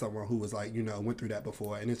dated someone who was like, you know, went through that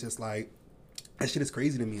before, and it's just like that shit is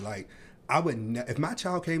crazy to me. Like I would if my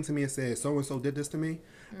child came to me and said so and so did this to me,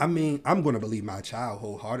 I mean, I'm going to believe my child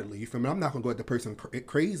wholeheartedly. You feel me? I'm not going to go at the person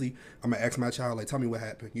crazy. I'm going to ask my child, like, tell me what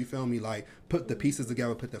happened. You feel me? Like, put the pieces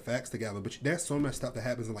together, put the facts together. But there's so much stuff that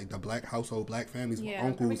happens in, like, the black household, black families, with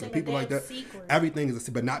uncles and people like that. Secret. Everything is a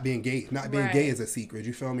secret. But not being gay. Not being gay is a secret.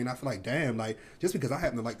 You feel me? And I feel like, damn, like, just because I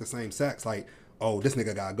happen to like the same sex, like, oh, this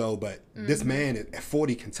nigga gotta go, but this man at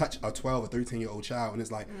 40 can touch a 12 or 13-year-old child, and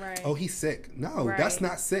it's like, oh, he's sick. No, that's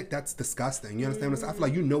not sick. That's disgusting. You understand what I'm saying? I feel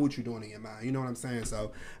like you know what you're doing in your mind. You know what I'm saying?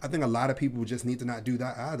 So I think a lot of people just need to not do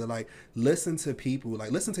that either. Like, listen to people. Like,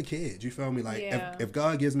 listen to kids. You feel me? Like, if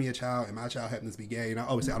God gives me a child and my child happens to be gay, and I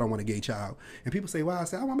always say I don't want a gay child, and people say, why? I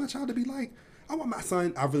say, I want my child to be like, I want my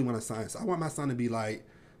son, I really want a son, so I want my son to be like,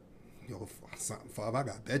 yo, Father, I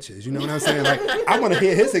got bitches. You know what I'm saying? Like, I want to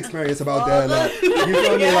hear his experience about that. Like, you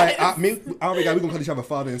feel me? Like, we gonna call each other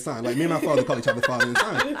father and son. Like, me and my father call each other father and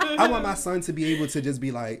son. I want my son to be able to just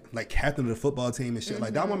be like captain of the football team and shit.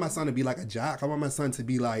 Like, I want my son to be like a jock. I want my son to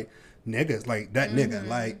be like niggas, like that nigga.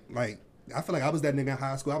 Like, I feel like I was that nigga in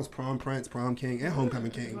high school. I was prom prince, prom king, and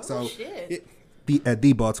homecoming king. At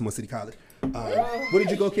the Baltimore City College. Where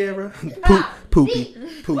did you go, Kara? Poopy.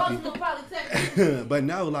 But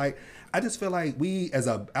no, like, I just feel like we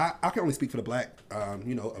I can only speak for the black,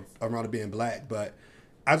 you know, around it being black, but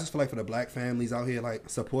I just feel like for the black families out here, like,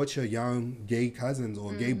 support your young gay cousins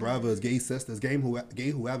or gay brothers, gay sisters, gay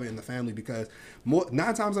whoever in the family, because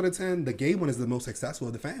 9 times out of 10, the gay one is the most successful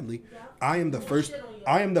of the family. Yeah. I am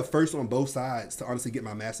the first on both sides to honestly get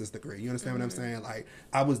my master's degree. You understand what I'm saying? Like,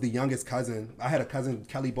 I was the youngest cousin. I had a cousin,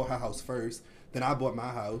 Kelly bought her house first, then I bought my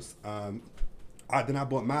house. Then I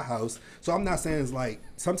bought my house. So I'm not saying it's like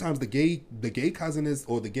sometimes the gay cousin is,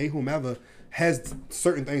 or the gay whomever has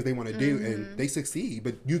certain things they want to do and they succeed,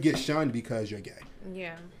 but you get shunned because you're gay.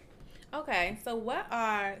 Yeah. Okay, so what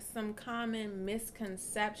are some common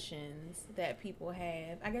misconceptions that people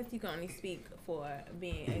have? I guess you can only speak for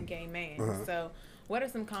being a gay man. So what are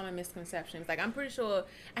some common misconceptions? Like, I'm pretty sure,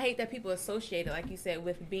 I hate that people associate it, like you said,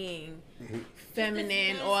 with being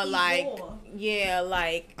feminine or like,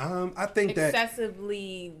 I think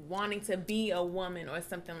excessively wanting to be a woman or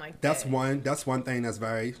something like that. That's one thing that's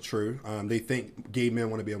very true. They think gay men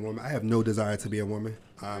want to be a woman. I have no desire to be a woman.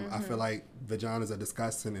 I feel like vaginas are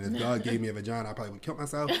disgusting, and if God gave me a vagina, I probably would kill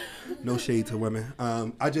myself. No shade to women.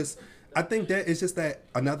 I think that it's just that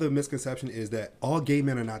another misconception is that all gay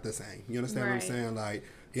men are not the same. You understand what I'm saying? Like,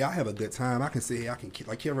 yeah, I have a good time. I can sit here. I feel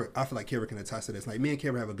like Kira can attest to this. Like, me and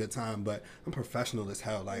Kira have a good time, but I'm professional as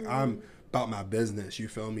hell. Like, I'm about my business. You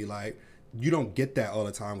feel me? Like, you don't get that all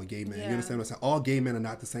the time with gay men. You understand what I'm saying? All gay men are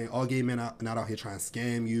not the same. All gay men are not out here trying to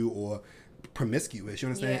scam you or promiscuous, you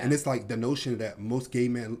understand? And it's like the notion that most gay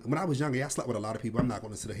men, when I was younger, I slept with a lot of people. I'm not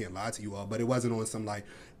going to sit here and lie to you all, but it wasn't on some like,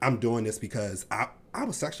 I'm doing this because I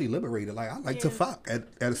was sexually liberated. Like, I like to fuck at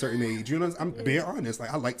a certain age. You know, I'm being honest.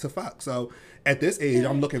 Like, I like to fuck. So at this age,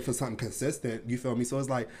 I'm looking for something consistent. You feel me? So it's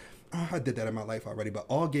like, I did that in my life already. But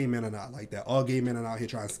all gay men are not like that. All gay men are out here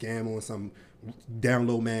trying to scam on some down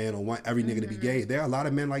low man or want every nigga to be gay. There are a lot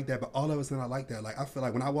of men like that, but all of us are not like that. Like, I feel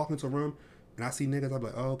like when I walk into a room and I see niggas, I'm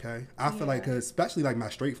like, oh, okay. I feel like, cause especially like my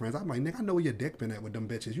straight friends, I'm like, nigga, I know where your dick been at with them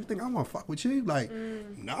bitches. You think I want to fuck with you? Like,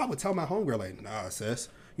 no, I would tell my homegirl, like, nah, sis.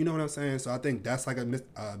 You know what I'm saying? So I think that's like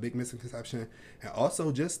a big misconception. And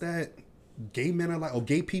also just that gay men are like, or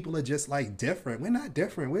gay people are just like different. We're not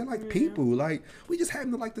different. We're like people. Like, we just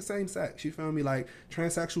happen to like the same sex. You feel me? Like,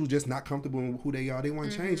 transsexuals just not comfortable in who they are. They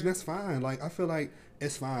want to change, and that's fine. Like, I feel like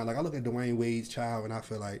it's fine. Like, I look at Dwayne Wade's child and I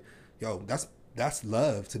feel like, yo, that's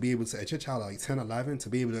love, to be able to, at your child like 10, 11, to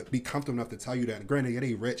be able to be comfortable enough to tell you that. Granted,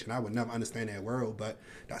 they rich and I would never understand that world, but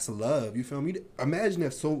that's love. You feel me? Imagine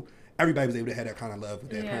if everybody was able to have that kind of love with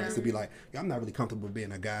their parents, to be like, yo, I'm not really comfortable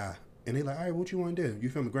being a guy. And they like, all right, what you want to do? You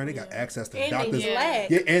feel me? Granted, they got access to doctors.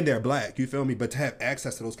 And they're black. You feel me? But to have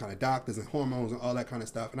access to those kind of doctors and hormones and all that kind of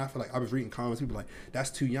stuff. And I feel like I was reading comments, people like, that's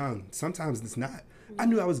too young. Sometimes it's not. I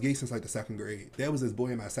knew I was gay since like the 2nd grade. There was this boy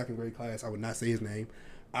in my 2nd grade class. I would not say his name.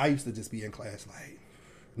 I used to just be in class like,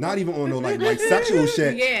 not even on no like sexual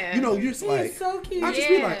shit. Yeah. You know, you're just like, he's so cute. I just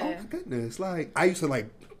be like, oh my goodness. Like, I used to like,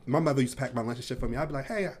 my mother used to pack my lunch and shit for me. I'd be like,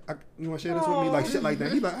 hey, you want to share this with me? Like, shit like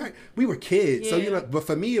that. He'd be like, all right. We were kids. So, you know, but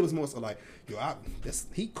for me, it was more so like, yo,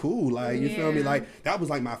 he cool. Like, you feel me? Like, that was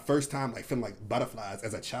like my first time, like, feeling like butterflies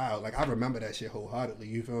as a child. Like, I remember that shit wholeheartedly.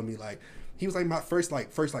 You feel me? Like, he was like my first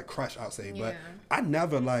crush, I'll say. But I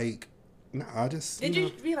never, like, I just. Did you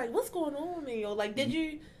be like, what's going on with me? Or, like, did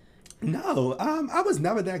you. No, I was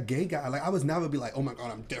never that gay guy. Like, I was never be like, oh my God,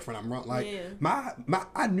 I'm different, I'm wrong. Like,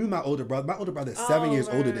 I knew my older brother. My older brother is 7 years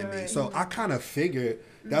older than me. So I kind of figured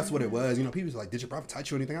that's what it was. You know, people was like, did your brother touch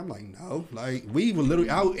you or anything? I'm like, no. Like, we were literally,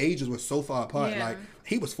 our ages were so far apart. Like,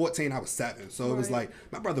 he was 14, I was 7. So it was like,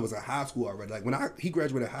 my brother was in high school already. Like, when he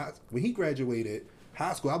graduated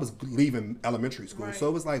high school, I was leaving elementary school. So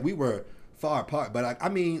it was like, we were far apart. But I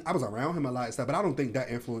mean, I was around him a lot and stuff, but I don't think that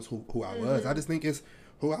influenced who I was. I just think it's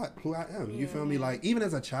who I am. You feel me? Like, even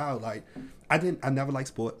as a child, like, I never liked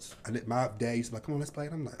sports. My dad used to be like, come on, let's play.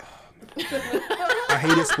 And I'm like, oh. I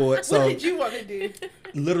hated sports. So what did you want to do?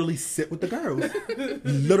 Literally sit with the girls.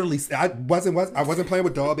 Literally, I wasn't playing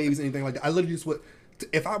with doll babies or anything like that. I literally just would,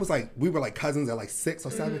 if I was like, we were like cousins at like 6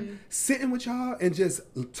 or 7, sitting with y'all and just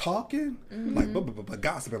talking, like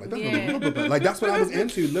gossiping, like that's what I was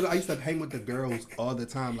into. Literally, I used to hang with the girls all the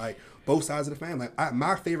time, like both sides of the family. Like,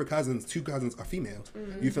 my favorite cousins, 2 cousins are females.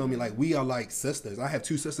 You feel me? Like, we are like sisters. I have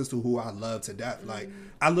 2 sisters who I love to death. Like,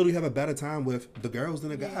 I literally have a better time with the girls than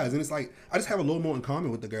the guys, and it's like I just have a little more in common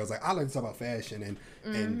with the girls. Like, I like to talk about fashion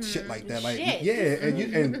and shit like that. Like,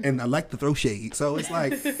 and I like to throw shade. So it's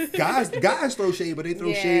like guys throw shade, but they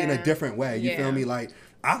throw shade in a different way. You feel me? Like,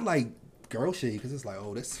 I like girl shade because it's like,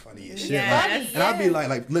 oh, this is funny as shit. Like, and I'd be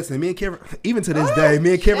like, listen, me and Kira, even to this day,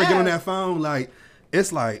 me and Kira get on that phone, like,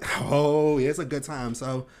 it's like, oh, yeah, it's a good time.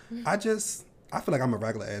 So I feel like I'm a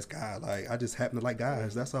regular ass guy. Like, I just happen to like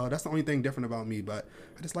guys. That's all. That's the only thing different about me. But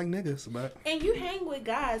I just like niggas. But and you hang with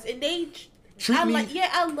guys, and they treat me.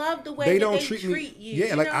 I love the way they don't treat you.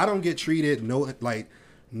 Yeah, like, I don't get treated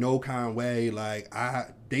no kind of way. Like,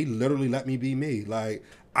 they literally let me be me. Like,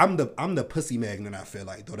 I'm the pussy magnet. I feel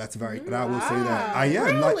like, though. That's very. And I will say that I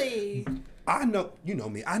am. Really? Like, I know. You know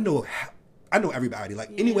me. I know everybody.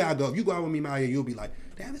 Like, anywhere I go, if you go out with me, Maya, you'll be like,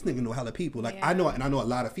 damn, this nigga know hella people. Like, I know a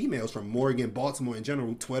lot of females from Morgan, Baltimore in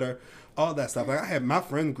general, Twitter, all that stuff. Like, I have, my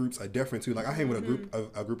friend groups are different too. Like, I hang with a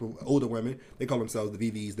group of older women. They call themselves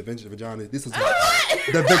the VVs, the vintage vaginas. This is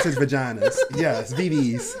the vintage vaginas. Yes,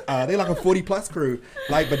 VVs. They like a 40+ crew.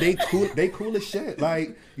 Like, but they cool as shit.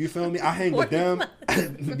 Like, you feel me? I hang with them.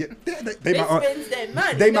 They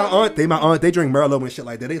my aunt. They drink Merlot and shit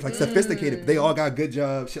like that. They like sophisticated. They all got good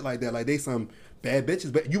jobs, shit like that. Like, they some bad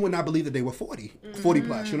bitches, but you would not believe that they were 40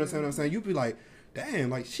 plus. You know what I'm saying? You'd be like, damn,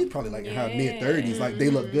 like, she's probably like in her mid-30s. Like, they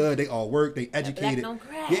look good, they all work, they educated.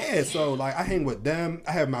 Yeah, so like, I hang with them.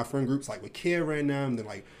 I have my friend groups like with Kira and them. Then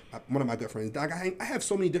like one of my good friends. Like, I have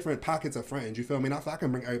so many different pockets of friends. You feel me? And I feel I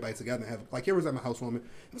can bring everybody together and have, like, Kira's at my housewarming.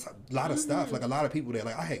 It was a lot of stuff, like a lot of people there.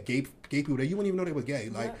 Like, I had gay people there. You wouldn't even know they were gay.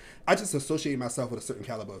 Like, I just associate myself with a certain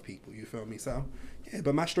caliber of people. You feel me? So yeah,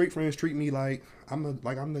 but my straight friends treat me like I'm a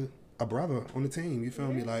brother on the team. You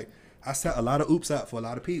feel me? Like, I set a lot of oops up for a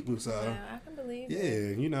lot of people. So I can believe it.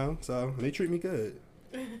 Yeah, you know, so they treat me good.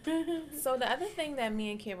 So the other thing that me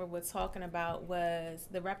and Kira were talking about was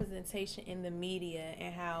the representation in the media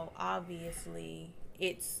and how obviously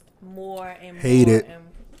it's more and hate more. It.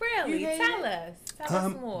 Really? Tell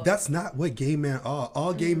us more. That's not what gay men are.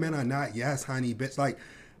 All gay men are not yes, honey, bitch. Like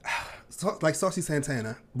Saucy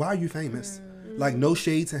Santana. Why are you famous? Like, no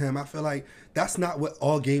shade to him. I feel like that's not what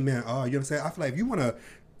all gay men are. You know what I'm saying? I feel like if you want to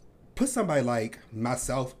put somebody like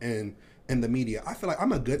myself in the media, I feel like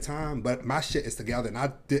I'm a good time, but my shit is together,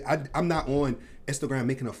 and I'm not on Instagram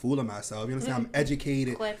making a fool of myself. You know what I'm saying? I'm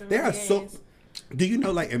educated. There are so. Do you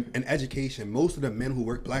know, like, in education, most of the men who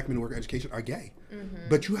work, black men who work in education, are gay,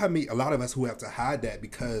 but you have a lot of us who have to hide that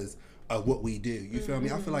because of what we do. You feel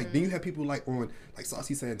me? I feel like then you have people like on like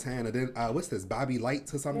Saucy Santana, then what's this, Bobby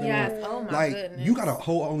Lights or something? Yes. Oh my like, goodness. You got a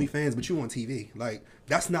whole OnlyFans, but you on TV. Like,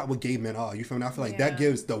 that's not what gay men are. You feel me? I feel like that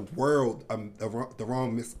gives the world the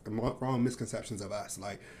wrong misconceptions of us.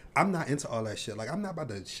 Like, I'm not into all that shit. Like, I'm not about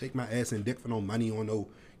to shake my ass and dick for no money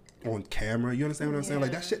on camera. You understand what I'm saying?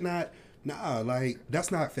 Like, that shit like,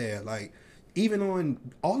 that's not fair. Like, even on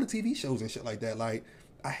all the TV shows and shit like that, like,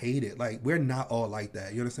 I hate it. Like, we're not all like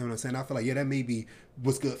that. You understand what I'm saying? I feel like, yeah, that may be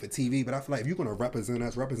what's good for TV, but I feel like if you're going to represent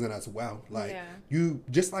us well. Like, you,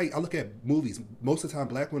 just like I look at movies, most of the time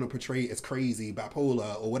black women are portrayed as crazy,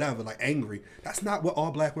 bipolar, or whatever, like angry. That's not what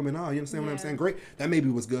all black women are. You understand what I'm saying? Great. That may be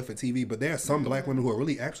what's good for TV, but there are some black women who are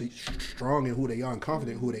really actually strong in who they are and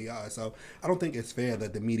confident in who they are. So I don't think it's fair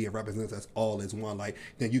that the media represents us all as one. Like,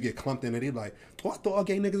 then you get clumped in and they're like, oh, I thought all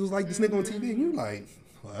gay niggas was like this nigga on TV. And you like,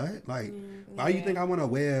 what? Like, why you think I want to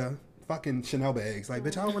wear fucking Chanel bags? Like,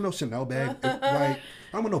 bitch, I don't want no Chanel bag. Like, I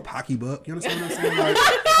don't want no pocketbook. You understand what I'm saying? Like,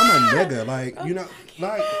 I'm a nigga. Like, you know,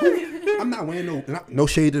 like, I'm not wearing no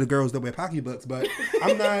shade to the girls that wear pocketbooks, but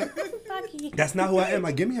I'm not. That's not who I am.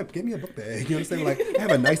 Like, give me a book bag. You understand? Like, I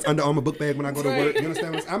have a nice Under Armour book bag when I go to work. You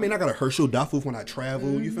understand? I mean, I got a Herschel duffel when I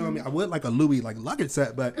travel. You feel me? I would like a Louis luggage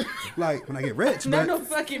set, but like when I get rich, not no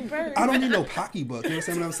fucking bird. I don't need no pocketbook. You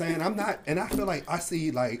understand what I'm saying? I'm not, and I feel like I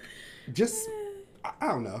see like just I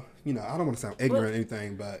don't know. You know, I don't want to sound ignorant or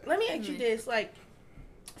anything, but let me ask you this: like,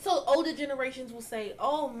 so older generations will say,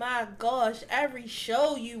 "Oh my gosh, every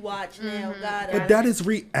show you watch now, God." But that is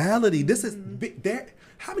reality. This is there.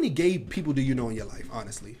 How many gay people do you know in your life,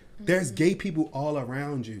 honestly? There's gay people all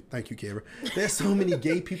around you. Thank you, Kara. There's so many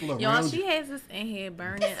gay people around you. Y'all, she has us in here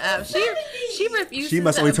burning up. She refuses. She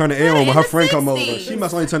must only turn the air on when her friend come over. She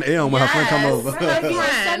must only turn the air on when her friend come over. Her friend.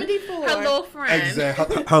 74. Her little friend.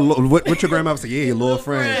 Exactly. What your grandma say? Yeah, your little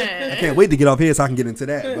friend. I can't wait to get off here so I can get into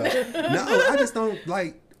that. But no, I just don't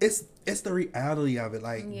like. It's the reality of it.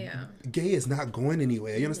 Like, gay is not going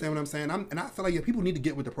anywhere. You understand what I'm saying? And I feel like people need to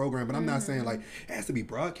get with the program, but I'm not saying like it has to be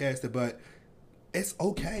broadcasted, but it's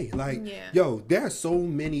okay. Like, yo, there are so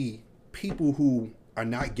many people who are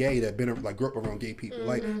not gay that grew up around gay people.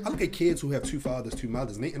 Like, I look at kids who have 2 fathers, 2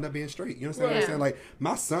 mothers, and they end up being straight. You understand what I'm saying? Like,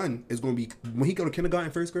 my son is going to be, when he go to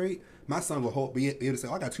kindergarten, 1st grade, my son will be able to say,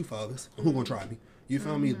 I got 2 fathers. Who going to try me? You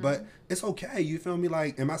feel me? But it's okay. You feel me?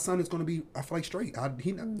 Like, and my son is going to be, I feel like, straight.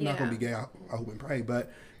 He's not going to be gay. I hope and pray.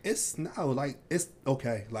 But it's it's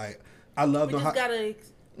okay. Like, I love them.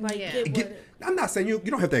 I'm not saying you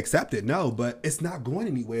don't have to accept it, no, but it's not going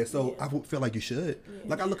anywhere. So I feel like you should.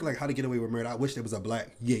 Like, I look like How to Get Away with Murder. I wish there was a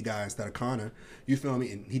black gay guy instead of Connor. You feel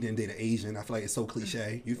me? And he didn't date an Asian. I feel like it's so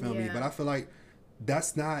cliche. You feel me? But I feel like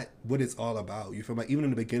that's not what it's all about. You feel like even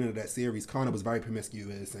in the beginning of that series, Connor was very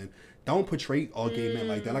promiscuous and don't portray all gay men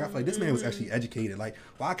like that. Like, I feel like this man was actually educated. Like,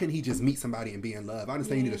 why couldn't he just meet somebody and be in love? I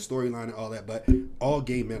understand you need a storyline and all that, but all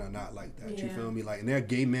gay men are not like that. You feel me? Like, and there are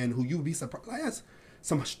gay men who you would be surprised. Like, that's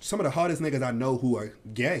some of the hardest niggas I know who are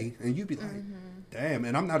gay, and you'd be like, damn.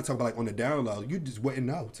 And I'm not talking about like on the down low. You just wouldn't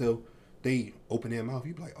know till they open their mouth.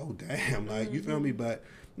 You'd be like, oh damn, like you feel me? But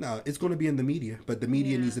no, it's going to be in the media. But the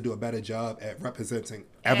media needs to do a better job at representing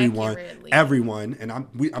everyone. And I'm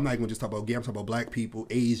not even going to just talk about gay. I'm talking about black people,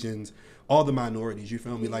 Asians, all the minorities. You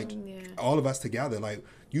feel me? Like all of us together. Like,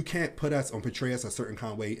 you can't put us on portray us a certain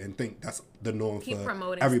kind of way and think that's the norm for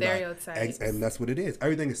everybody. Stereotypes. And that's what it is.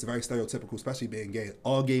 Everything is very stereotypical, especially being gay.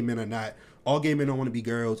 All gay men are not. All gay men don't want to be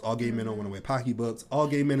girls. All gay men don't want to wear pocketbooks. All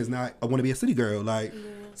gay men is not. I want to be a city girl. Like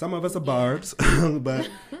some of us are barbs, but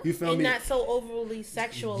you feel me? Not so overly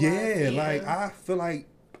sexualized. Yeah, like I feel like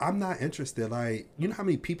I'm not interested. Like, you know how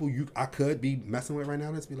many people I could be messing with right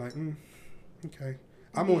now? Let's be like, okay.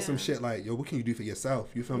 I'm on some shit like, yo, what can you do for yourself?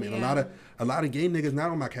 You feel me? And a lot of gay niggas not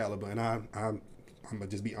on my caliber, and I'm gonna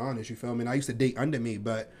just be honest. You feel me? And I used to date under me,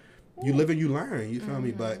 but you live and you learn. You feel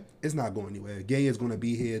me? But it's not going anywhere. Gay is gonna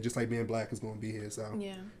be here, just like being black is gonna be here. So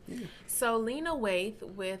So Lena Waithe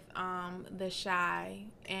with The Chi,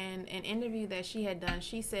 and an interview that she had done,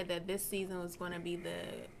 she said that this season was going to be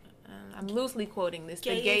I'm loosely quoting this,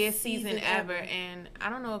 the gayest season ever. And I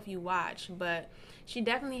don't know if you watch, but she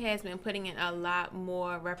definitely has been putting in a lot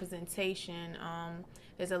more representation.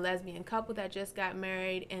 There's a lesbian couple that just got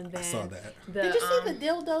married, and then I saw that. Did you see the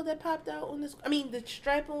dildo that popped out on this? I mean, the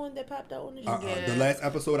strap-on that popped out on the screen? The last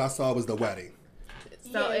episode I saw was the wedding.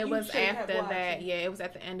 So it was after that. Yeah, it was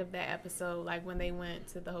at the end of that episode, like when they went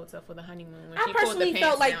to the hotel for the honeymoon. When I personally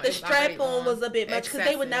felt like the strap-on was a bit much because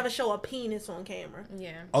they would never show a penis on camera.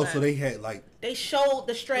 Yeah. Oh, so they had like they showed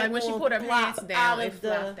the strap-on like when she put her pants down, it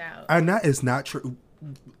flopped out. And that is not true.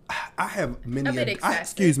 I have many. I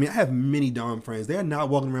have many dumb friends. They're not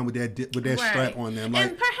walking around with their strap on them. Like,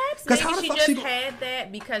 and perhaps maybe she just had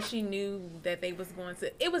that because she knew that they was going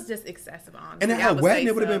to. It was just excessive, honestly. And at her wedding,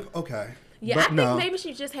 it would have been okay. Yeah, I think maybe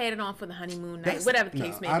she just had it on for the honeymoon night, whatever the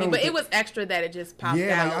case may be. But it was extra that it just popped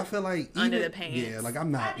out. Like, I feel like under the pants. Yeah, like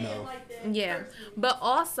I'm not. But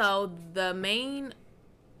also the main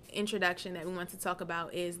introduction that we want to talk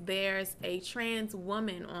about is there's a trans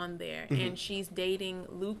woman on there, and she's dating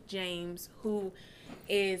Luke James, who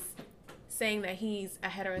is saying that he's a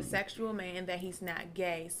heterosexual man and that he's not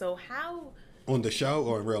gay. So how... On the show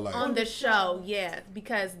or in real life? On the show, yeah.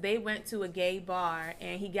 Because they went to a gay bar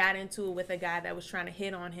and he got into it with a guy that was trying to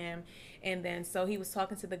hit on him. And then so he was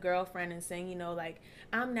talking to the girlfriend and saying, you know, like,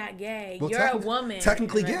 I'm not gay. Well, you're a woman.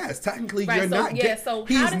 Technically, yes. Technically, right, you're not gay. Yeah, so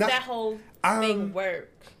how does that whole thing work?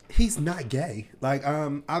 He's not gay. Like,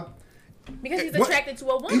 because he's attracted to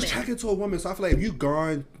a woman. He's attracted to a woman. So I feel like if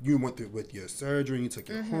you went through with your surgery, you took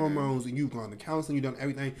your hormones, and you've gone to counseling, you've done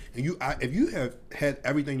everything, and if you have had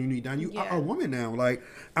everything you need done, you are a woman now. Like,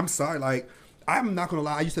 I'm sorry, like, I'm not gonna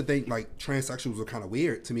lie. I used to think like transsexuals were kind of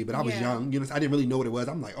weird to me, but I was young. You know, I didn't really know what it was.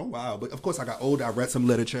 I'm like, oh wow. But of course, I got older. I read some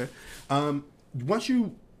literature. Once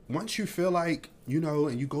you feel like, you know,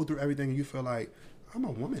 and you go through everything, and you feel like I'm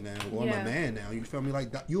a woman now, or I'm a man now. You feel me?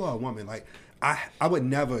 Like that, you are a woman. Like I would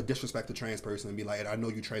never disrespect a trans person and be like, I know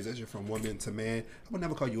you transition from woman to man. I would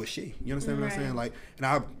never call you a she. You understand what I'm saying? Like, and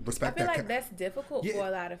I respect that. I feel like that's difficult for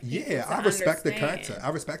a lot of people. Yeah, I respect the character. I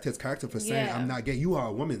respect his character for saying I'm not gay. You are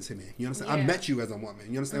a woman to me. You understand? I met you as a woman.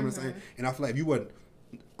 You understand what I'm saying? And I feel like if you were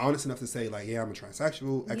honest enough to say like, yeah, I'm a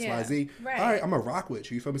transsexual, XYZ. Right. All right, I'm a rock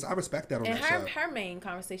with you. You feel me? So I respect that on that show. And her main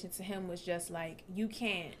conversation to him was just like, you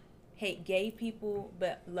can't hate gay people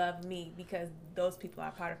but love me because those people are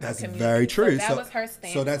part of her community. That's very true. So that was her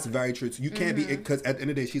stance. So that's very true. So you can't be, because at the end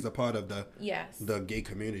of the day, she's a part of the gay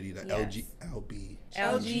community, the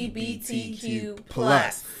LGBTQ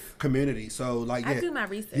plus community. So like, I do my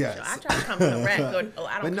research. Yes. I try to come correct.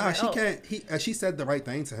 But no, she can't. She said the right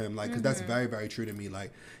thing to him, like, because that's very, very true to me.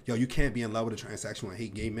 Like, yo, you can't be in love with a transsexual and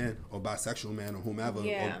hate gay men or bisexual men or whomever.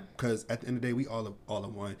 Because at the end of the day, we all are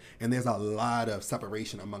one, and there's a lot of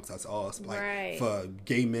separation amongst us all. Like for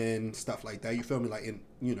gay men, stuff like that. You feel me? Like, in,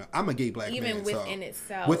 you know, I'm a gay black man. Even within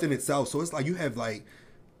itself. Within itself. So it's like you have like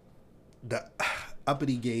the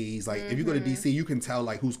uppity gays. Like if you go to DC, you can tell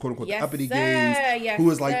like who's quote unquote the uppity gays, who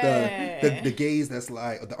is like the gays that's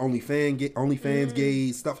like the OnlyFans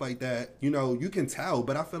gays, stuff like that. You know, you can tell.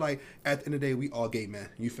 But I feel like at the end of the day, we all gay men.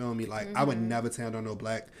 You feel me? Like I would never stand on no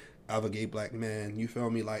other gay black man. You feel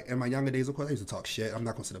me? Like in my younger days, of course, I used to talk shit. I'm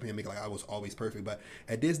not gonna sit up here and make it like I was always perfect. But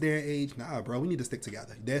at this day and age, nah, bro, we need to stick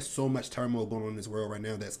together. There's so much turmoil going on in this world right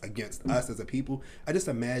now that's against us as a people. I just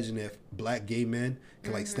imagine if black gay men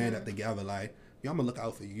can like stand up together, like, yo, I'm gonna look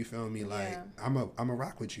out for you. You feel me? Like I'm a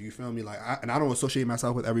rock with you. You feel me? Like I don't associate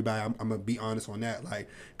myself with everybody. I'm gonna be honest on that. Like,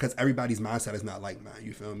 cause everybody's mindset is not like mine.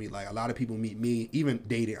 You feel me? Like a lot of people meet me, even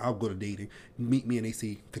dating. I'll go to dating, meet me, and they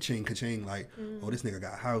see ka-ching, like, oh, this nigga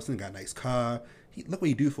got a house, this nigga got a nice car. Look what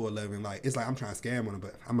he do for a living. Like, it's like I'm trying to scam on him,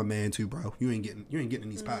 but I'm a man too, bro. You ain't getting in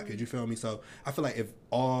these pockets. You feel me? So I feel like if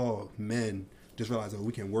all men just realize, oh,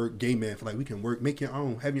 we can work, gay men, for like we can work, make your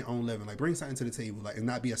own, have your own living, like bring something to the table, like, and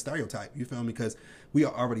not be a stereotype. You feel me? Because we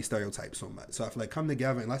are already stereotyped so much. So I feel like come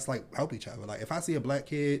together and let's like help each other. Like if I see a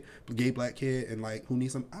gay black kid, and like who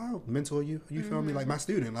needs some, I'll mentor you. You feel me? Like my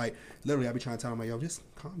student, like literally, I be trying to tell him like, yo, just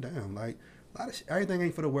calm down. Like a lot of everything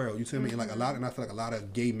ain't for the world. You feel me? And like and I feel like a lot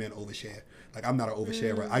of gay men overshare. Like I'm not an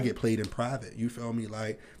oversharer. I get played in private. You feel me?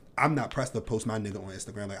 Like I'm not pressed to post my nigga on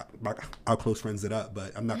Instagram. Like our close friends it up,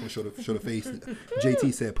 but I'm not gonna show the face.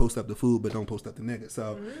 JT said post up the food, but don't post up the nigga.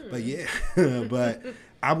 So, but yeah, but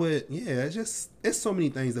I would, it's so many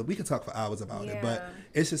things that we could talk for hours about it. But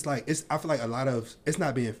it's just like I feel like a lot of it's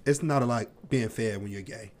not like being fair when you're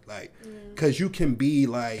gay, like because you can be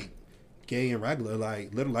like gay and regular,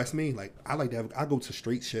 like little like me. Like I go to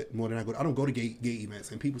straight shit more than I don't go to gay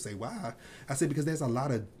events, and people say why. I say because there's a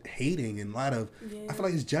lot of hating and a lot of I feel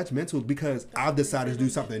like it's judgmental because I've decided to do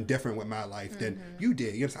something different with my life than you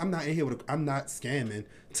did. You know, I'm not in here I'm not scamming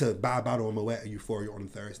to buy a bottle of Moet at Euphoria on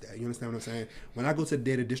Thursday. You understand what I'm saying? When I go to the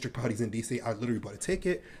Data District parties in DC, I literally bought a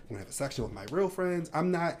ticket. I'm gonna have a section with my real friends.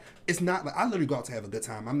 It's not like I literally go out to have a good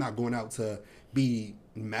time. I'm not going out to be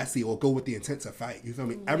messy or go with the intent to fight. You feel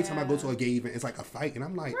me? Every time I go to a gay event, it's like a fight, and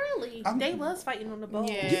I'm like, really? They was fighting on the boat.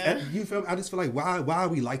 Yeah, you feel me? I just feel like why are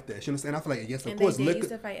we like this? You understand? I feel like yes, of and course. They used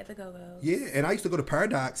to fight at the Go-Go's. Yeah, and I used to go to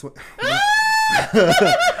Paradox on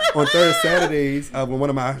third Saturdays with one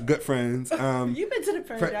of my good friends. You've been to the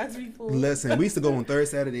Paradox before. Listen, we used to go on third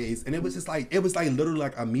Saturdays, and it was literally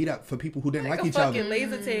like a meetup for people who didn't like each other.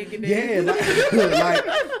 Laser tag. Yeah, like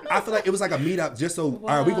I feel like it was like a meetup just so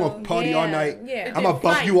all right, we gonna party all night. Yeah. I'm gonna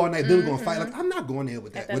bump you all night, then we're gonna fight. Like I'm not going there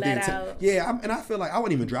with that. With the intent. Yeah, and I feel like I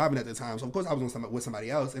wasn't even driving at the time, so of course I was with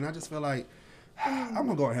somebody else, and I just feel like I'm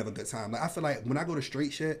gonna go and have a good time. Like I feel like when I go to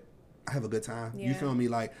straight shit, I have a good time. You feel me?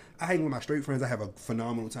 Like I hang with my straight friends. I have a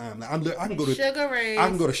phenomenal time. Like I can go to Sugar Ray's. I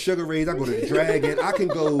can go to Sugar Ray's. I can go to the Dragon. I can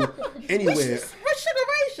go anywhere. What's Sugar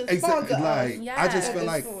Ray's? Exactly. Like I just feel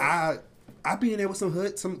like I be in there with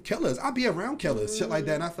some killers. I be around killers, shit like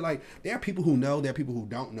that. And I feel like there are people who know, there are people who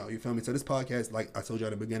don't know. You feel me? So this podcast, like I told you at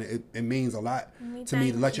the beginning, it means a lot to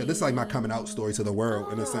me to let you. This is like my coming out story to the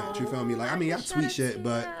world in a sense. You feel me? Like, I mean, I tweet shit,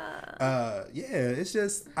 but it's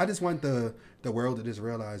just, I just want the world to just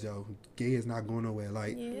realize, yo, gay is not going nowhere.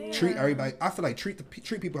 Like, treat everybody. I feel like treat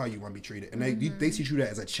people how you want to be treated, and they teach you that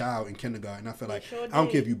as a child in kindergarten. I feel like I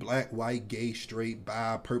don't care if you black, white, gay, straight,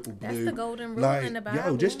 bi, purple, blue. That's the golden rule like, in the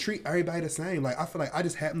Bible. Yo, just treat everybody the same. Like, I feel like I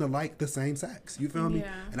just happen to like the same sex. You feel me?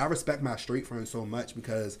 And I respect my straight friends so much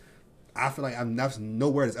because I feel like no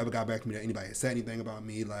word has ever got back to me that anybody has said anything about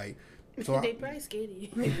me. Like, so they probably scared of you.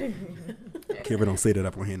 Kira, don't say that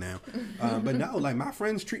up on here now. But no, like my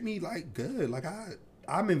friends treat me like good. Like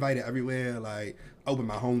I'm invited everywhere. Like open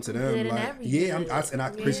my home to them. Like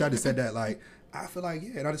pretty sure I just said that. Like I feel like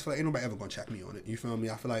and I just feel like ain't nobody ever gonna check me on it. You feel me?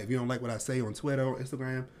 I feel like if you don't like what I say on Twitter or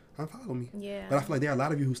Instagram, unfollow me. Yeah. But I feel like there are a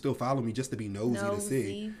lot of you who still follow me just to be nosy to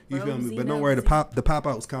see. You feel me? But don't worry, the pop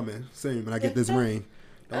out's coming soon when I get this ring.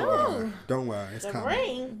 Don't worry, it's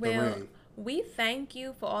coming. The ring. We thank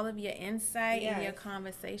you for all of your insight and your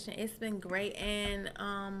conversation. It's been great. And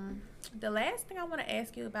the last thing I want to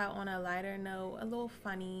ask you about on a lighter note, a little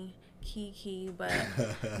funny, kiki, but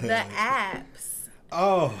the apps.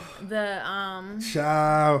 Oh.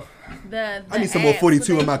 Child. I need some more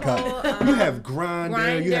 42 in my cup. You have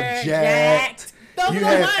Grindr, you have Jacked. You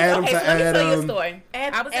have Adam for Adam.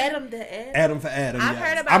 Adam for Adam. I've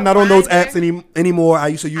heard about I'm not on those apps anymore. I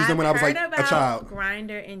used to use them when I was like a child.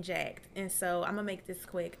 Grindr and Jacked. And so I'm going to make this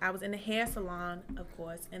quick. I was in a hair salon, of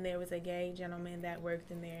course, and there was a gay gentleman that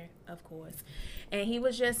worked in there, of course. And he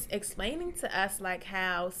was just explaining to us like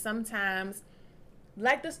how sometimes,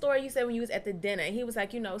 like the story you said when you was at the dinner, he was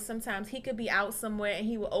like, sometimes he could be out somewhere and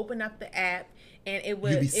he would open up the app and it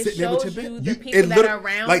shows you the people that are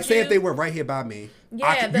around you. Like say if they were right here by me.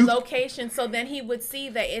 Yeah, the location. So then he would see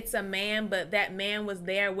that it's a man, but that man was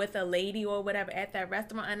there with a lady or whatever at that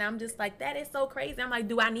restaurant. And I'm just like, that is so crazy. I'm like,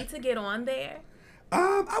 do I need to get on there?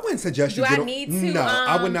 I wouldn't suggest you. Do I need to? No,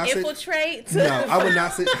 I would not infiltrate. No, I would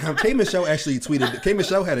not say. K Michelle actually tweeted. K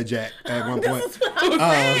Michelle had a Jack at one point. This is what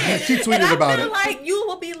I'm saying. She tweeted about it. Like you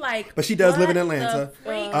will be like, but she does live in Atlanta.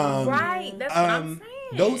 Right. That's what I'm saying.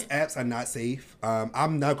 Those apps are not safe.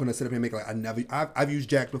 I'm not going to sit up here and make like I've used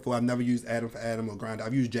Jack before. I've never used Adam for Adam or Grindr.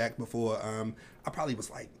 I've used Jack before. I probably was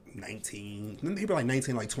like 19, maybe like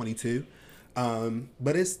 19, like 22.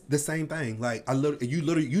 But it's the same thing. Like you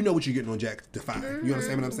know what you're getting on Jack to find. You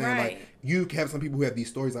understand what I'm saying? Right. Like you have some people who have these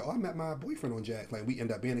stories like, oh, I met my boyfriend on Jack. Like we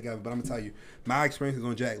end up being together. But I'm gonna tell you, my experiences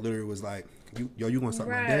on Jack literally was like, you gonna suck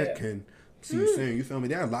my dick and see you soon. You feel me?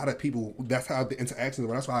 There are a lot of people. That's how the interactions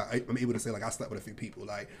were. That's why I'm able to say like I slept with a few people.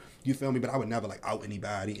 Like you feel me? But I would never like out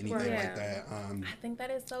anybody, anything like that. I think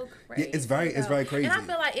that is so crazy. Yeah, it's very crazy. And I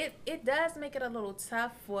feel like it does make it a little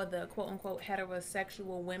tough for the quote unquote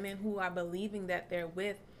heterosexual women who are believing that they're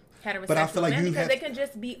with heterosexual but I feel like men because they can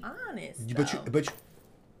just be honest. But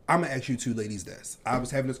I'm gonna ask you two ladies this. I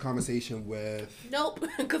was having this conversation with. Nope,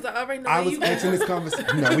 because I already know. I was asking this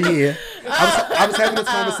conversation. No, we here. I was having this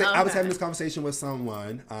conversation. I was having this conversation with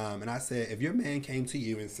someone, and I said, if your man came to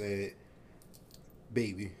you and said,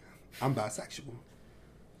 "Baby, I'm bisexual,"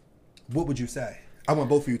 what would you say? I want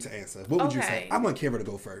both of you to answer. What would you say? I want Kira to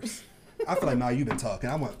go first. I feel like you've been talking.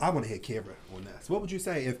 I want to hear Kira on this. What would you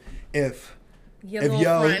say if your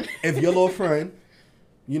little friend.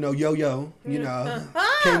 Yo,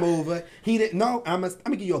 came over. He didn't know. I'm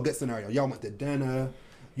gonna give you a good scenario. Y'all went to dinner.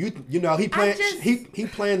 He playing he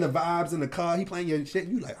playing the vibes in the car. He playing your shit.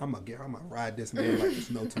 You like, I'm gonna ride this man like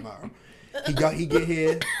there's no tomorrow. He get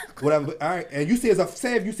here, whatever. All right, and you see if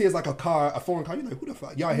you see it's like a foreign car. You're like, who the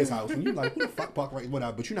fuck? Y'all at his house, and you like, who the fuck park right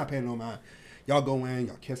whatever. But you're not paying no mind. Y'all go in,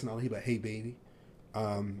 y'all kissing all. He like, hey baby,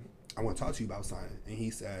 I want to talk to you about something. And he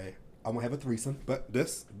said, I want to have a threesome, but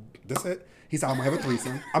this it. He said, I'm going to have a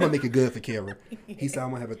threesome. I'm going to make it good for Kara. He said, I'm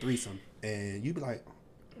going to have a threesome. And you be like,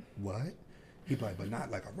 what? He be like, but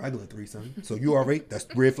not like a regular threesome. So you already, that's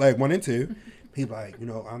red flag 1 and 2. He be like,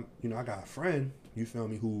 I got a friend, you feel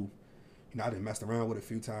me, who, I done messed around with a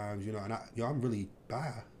few times, and I'm really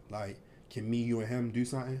bi. Like, can me, you, and him do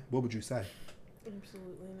something? What would you say?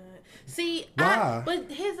 Absolutely not. See, why?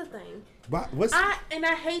 But here's the thing. Why?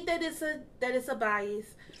 I hate that it's a bias,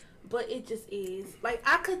 but it just is. Like,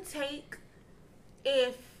 I could take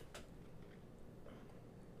if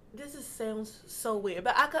this sounds so weird,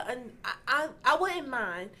 but I wouldn't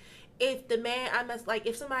mind if the man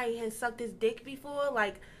if somebody has sucked his dick before,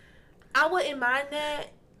 like I wouldn't mind that.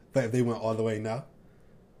 But if they went all the way now,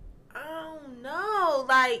 I don't know,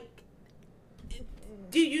 like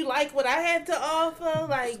do you like what I have to offer?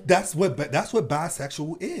 Like that's what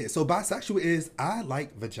bisexual is. So bisexual is I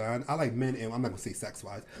like vagina, I like men, and I'm not gonna say sex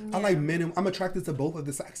wise. I like men, and I'm attracted to both of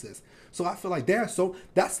the sexes. So I feel like that's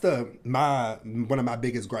one of my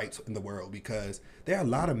biggest gripes in the world, because there are a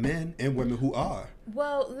lot of men and women who are.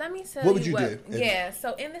 Well, let me tell you what would you do? Yeah.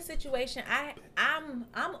 So in this situation, I'm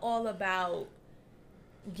all about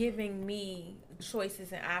giving me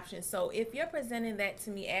choices and options. So if you're presenting that to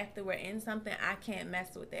me after we're in something, I can't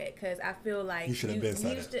mess with that, because I feel like you should have been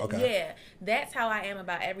said it. Okay. Yeah, that's how I am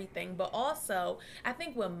about everything. But also, I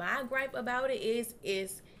think what my gripe about it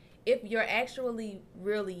is if you're actually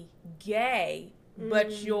really gay,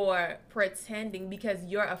 but you're pretending because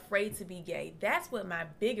you're afraid to be gay. That's what my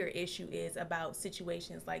bigger issue is about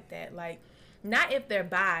situations like that. Like, not if they're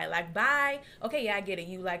bi. Like, bi, okay, yeah, I get it.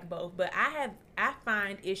 You like both. But I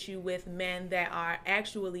find issue with men that are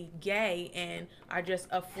actually gay and are just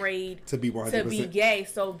afraid to be 100%. To be gay.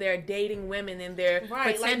 So they're dating women and they're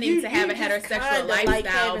pretending to have a heterosexual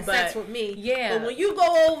lifestyle. But sex with me. Yeah. But when you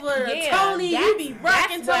go over to Tony, you be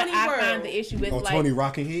rocking Tony World. I find the issue with, like, Tony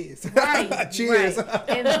rocking heads. Right. Cheers. Right.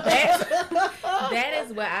 And that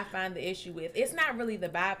is what I find the issue with. It's not really the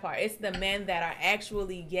bi part. It's the men that are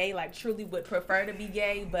actually gay, like truly would prefer to be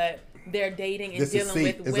gay, but they're dating and dealing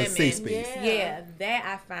with women. It's a safe space. Yeah, that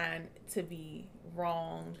I find to be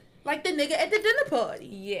wrong. Like the nigga at the dinner party.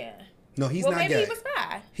 Yeah. No, he's not gay. Maybe he was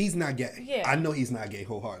bi. He's not gay. Yeah. I know he's not gay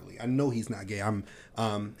wholeheartedly. I know he's not gay.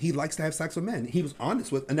 He likes to have sex with men. He was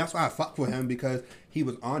honest with, and that's why I fucked with him, because he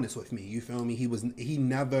was honest with me. You feel me? He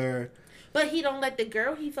never. But he don't let the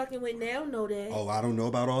girl he fucking with now know that. Oh, I don't know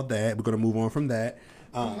about all that. We're gonna move on from that.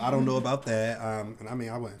 I don't know about that. And I mean,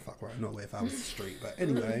 I wouldn't fuck with her no way if I was straight. But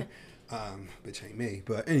anyway. Bitch ain't me,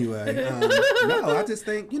 but anyway, no, I just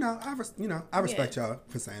think, I respect y'all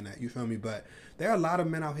for saying that, you feel me, but there are a lot of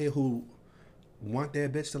men out here who want their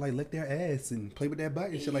bitch to, like, lick their ass and play with their butt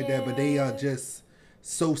and shit like that, but they are just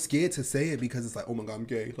so scared to say it, because it's like, oh my God, I'm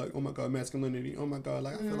gay, like, oh my God, masculinity, oh my God,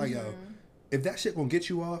 like, I feel like, yo, if that shit gonna get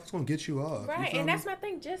you off, it's gonna get you off. Right, and that's my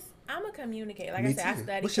thing. Just, I'm a communicator. Like I said,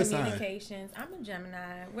 I studied communications. I'm a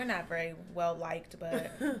Gemini. We're not very well liked,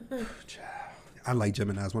 but I like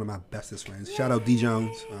Gemini's. One of my bestest friends. Yay. Shout out D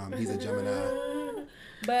Jones. He's a Gemini.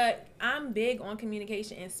 But I'm big on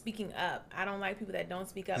communication and speaking up. I don't like people that don't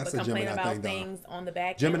speak up but complain about things on the back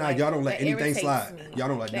end. Gemini, like, y'all don't let anything slide. Y'all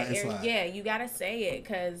don't let nothing slide. Yeah, you gotta say it,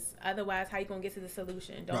 because otherwise, how you gonna get to the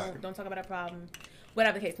solution? Don't talk about a problem.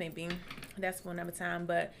 Whatever the case may be, that's for another time.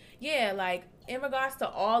 But yeah, like, in regards to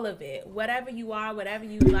all of it, whatever you are, whatever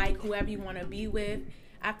you like, whoever you want to be with,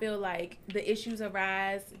 I feel like the issues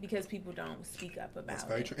arise because people don't speak up about it. That's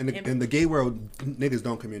very true. In the gay world, niggas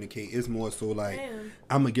don't communicate. It's more so like,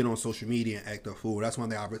 I'm going to get on social media and act a fool. That's one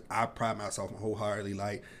thing I pride myself on wholeheartedly.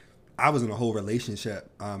 Like, I was in a whole relationship.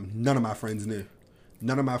 None of my friends knew.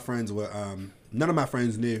 None of my friends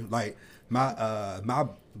knew. Like, my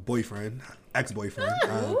boyfriend, ex-boyfriend,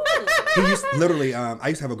 he used literally, I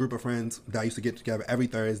used to have a group of friends that I used to get together every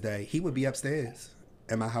Thursday. He would be upstairs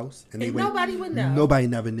at my house, and nobody would know. Nobody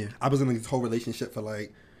never knew. I was in this whole relationship for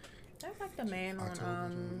like. That's like the man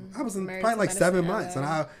on. I was in probably like 7 months, and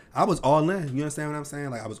I was all in. You understand what I'm saying?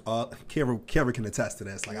 Like, I was all. Kara can attest to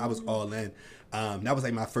this. Like, I was all in. That was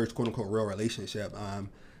like my first quote unquote real relationship.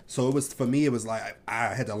 So it was, for me, it was like I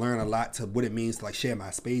had to learn a lot to what it means to, like, share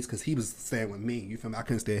my space, because he was staying with me. You feel me? I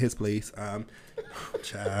couldn't stay at his place.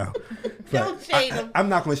 Child. Don't shade him. I'm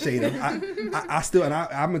not going to shade him. I still, and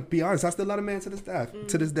I'm going to be honest, I still love a man to this day.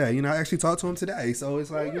 To this day. You know, I actually talked to him today. So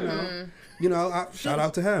it's like, shout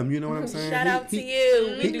out to him. You know what I'm saying? Shout out to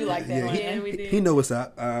you. We do like that. Yeah, we do. He know what's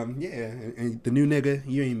up. And the new nigga,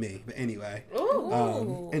 you ain't me. But anyway.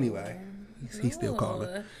 Anyway. He's still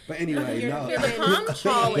calling. But anyway, no. Your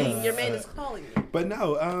man is calling you. But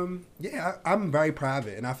no, I'm very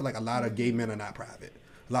private, and I feel like a lot of gay men are not private.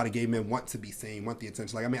 A lot of gay men want to be seen, want the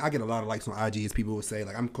attention. Like, I mean, I get a lot of likes on IG, as people would say,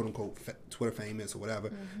 like, I'm quote unquote Twitter famous or whatever.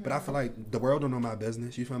 Mm-hmm. But I feel like the world don't know my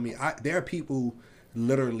business. You feel me? There are people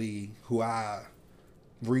literally who I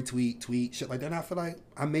retweet, tweet, shit like that. And I feel like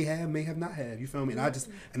I may have not have. You feel me?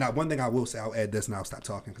 And one thing I will say, I'll add this and I'll stop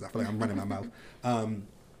talking because I feel like I'm running my mouth.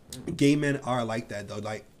 Gay men are like that though.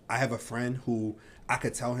 Like, I have a friend who I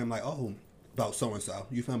could tell him like, oh, about so and so.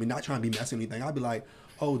 You feel me? Not trying to be messy or anything. I'd be like,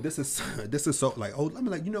 oh, this is so, like, oh, let me,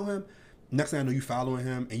 like, you know him. Next thing I know, you following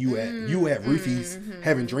him, and you at Roofies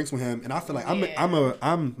having drinks with him, and I feel like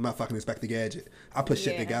I'm my fucking Inspector Gadget. I put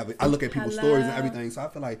shit together. I look at people's stories and everything, so I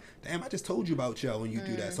feel like, damn, I just told you about yo when you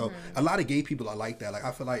do that. So a lot of gay people are like that. Like,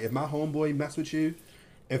 I feel like if my homeboy mess with you,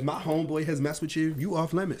 if my homeboy has messed with you, you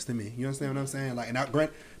off limits to me. You understand what I'm saying? Like, and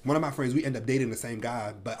one of my friends, we end up dating the same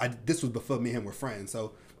guy, but this was before me and him were friends.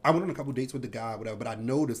 So I went on a couple dates with the guy, whatever. But I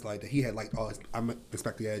noticed like that he had like all his. I'm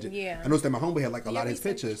expecting agent. Yeah. I noticed that my homeboy had like a lot of his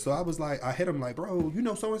pictures. So I was like, I hit him like, bro, you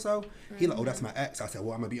know so and so. He like, oh, that's my ex. I said,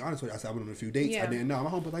 well, I'm gonna be honest with you. I said I went on a few dates. I didn't know. My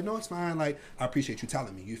homeboy like, no, it's fine. Like, I appreciate you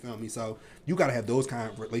telling me. You feel me? So you gotta have those kind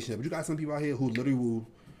of relationships. But you got some people out here who literally will.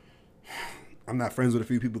 I'm not friends with a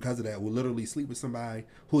few people because of that. Will literally sleep with somebody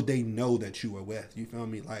who they know that you are with. You feel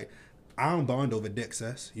me? Like, I don't bond over dick,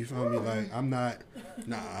 sis. You feel me? Like, I'm not.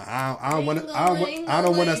 Nah, I don't want. I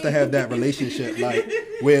don't want us to have that relationship. Like,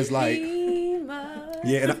 where it's like,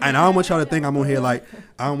 yeah, and I don't want y'all to think I'm on here like.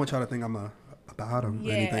 I don't want y'all to think I'm a bottom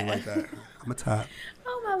or anything like that. I'm a top.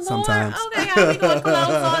 Oh my Lord. Sometimes. Okay, how we gonna close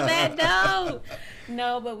on that note?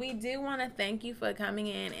 No, but we do want to thank you for coming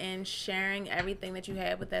in and sharing everything that you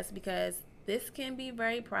have with us, because this can be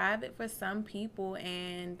very private for some people,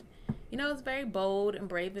 and you know, it's very bold and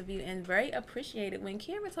brave of you and very appreciated. When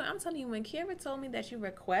I'm telling you, when Kiera told me that you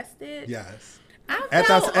requested, yes, I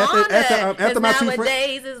felt honored. After my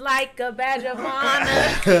nowadays it's like a badge of honor.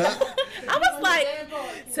 I was like,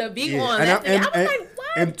 to be on that thing. I was like,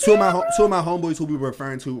 what? And two of my homeboys who we were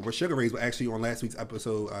referring to were Sugar Rays, were actually on last week's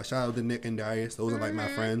episode. Shout out to Nick and Darius. Those are like my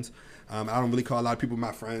friends. I don't really call a lot of people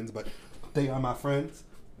my friends, but they are my friends.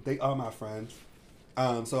 They are my friends.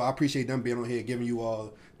 So I appreciate them being on here, giving you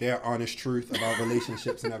all their honest truth about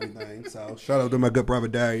relationships and everything. So shout out to my good brother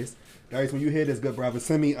Darius. Darius, when you hear this, good brother,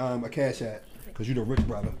 send me a cash app, because you the rich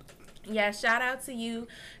brother. Yeah, shout out to you,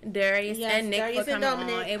 Darius and Nick, for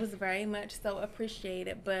coming on. It was very much so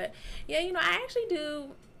appreciated. But yeah, you know, I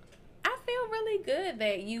feel really good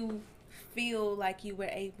that you feel like you were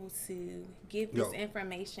able to give this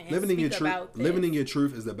information and speak about this. Living in your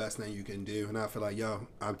truth is the best thing you can do. And I feel like,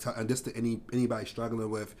 and just to anybody struggling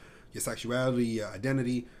with your sexuality, your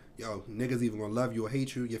identity, niggas even gonna love you or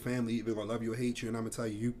hate you. Your family even gonna love you or hate you. And I'm gonna tell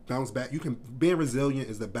you, you bounce back. Being resilient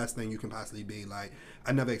is the best thing you can possibly be. Like,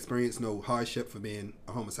 I never experienced no hardship for being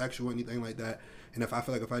a homosexual or anything like that. And if I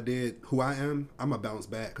feel like if I did who I am, I'm gonna bounce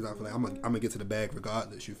back, because I feel like I'm gonna get to the bag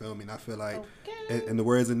regardless. You feel me? And I feel like, in the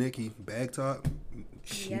words of Nikki, bag talk.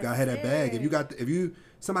 You gotta have that bag. If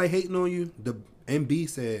somebody hating on you, the MB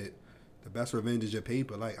said, the best revenge is your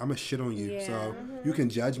paper. Like, I'm gonna shit on you. So you can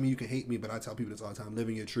judge me, you can hate me, but I tell people this all the time: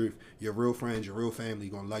 living your truth. Your real friends, your real family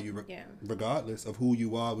gonna love you regardless of who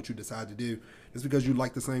you are, what you decide to do. Just because you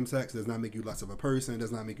like the same sex does not make you less of a person.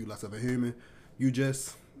 Does not make you less of a human. You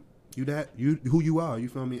who you are. You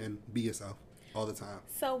feel me? And be yourself all the time.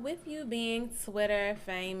 So with you being Twitter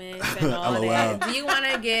famous and all that, do you want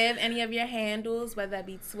to give any of your handles, whether that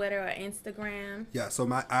be Twitter or Instagram? Yeah, so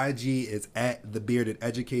my IG is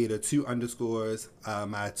 @TheBeardedEducator, 2 underscores.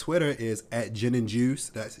 My Twitter is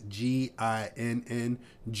 @GinandJuice. That's GINN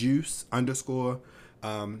Juice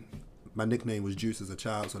 _ my nickname was Juice as a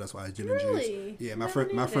child, so that's why it's Gin and Juice. Yeah, my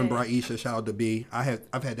friend Braisha, shout out to B. I've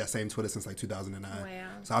had that same Twitter since like 2009. Wow.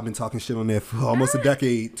 So I've been talking shit on there for almost a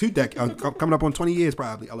decade, 2 decades, coming up on 20 years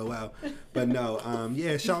probably. LOL. But no,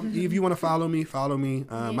 if you want to follow me.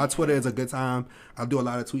 My Twitter is a good time. I do a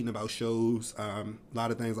lot of tweeting about shows, a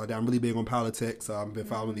lot of things like that. I'm really big on politics, so I've been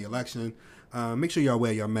following the election. Make sure y'all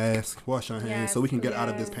wear your mask, wash your hands, so we can get out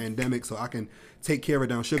of this pandemic, so I can take care of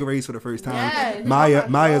down Sugar Rays for the first time. Yes.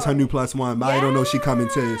 Maya's her new +1. Maya don't know she coming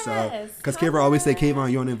too, so because Kira always say, Kayvon,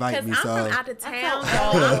 you don't invite me. So I'm from out of town,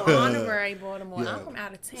 I'm honorary Baltimore. I'm from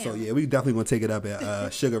out of town. So yeah, we definitely gonna take it up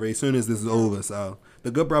at Sugar Ray as soon as this is over. So the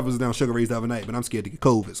good brothers down Sugar Rays the other night, but I'm scared to get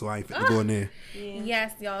COVID, so I ain't fit to go in there.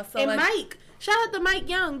 Yes, y'all. So and Mike. Shout out to Mike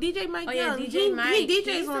Young, DJ Mike Young. DJ Mike. He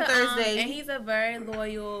DJs on Thursday. And he's a very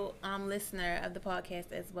loyal listener of the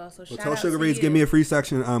podcast as well. So shout out to you. Tell Sugar Rays, give me a free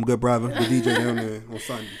section, good brother, the DJ down there on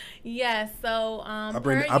Sunday. Yes, so I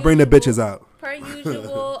bring the bitches out. Per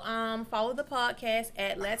usual, follow the podcast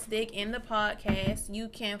at Let's Dig in the Podcast. You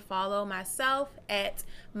can follow myself at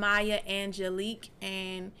Maya Angelique,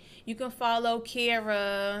 and you can follow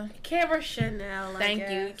Kira Chanel. Thank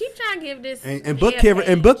you. Keep trying to give this and book Kira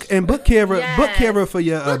and book Kira for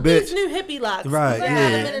your bitch. These new hippie locks, right?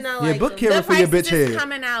 Yeah, book Kira for your bitch head.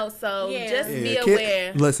 Coming out, so just be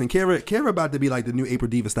aware. Listen, Kira about to be like the new April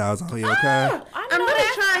Diva Styles out here. Okay, I'm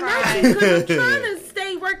really trying not to, because I'm trying to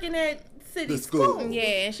stay working at City School. Yeah,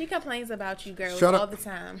 and she complains about you girls all the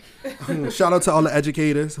time. Shout out to all the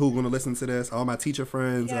educators who are going to listen to this, all my teacher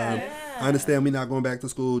friends. I understand we're not going back to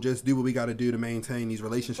school. Just do what we got to do to maintain these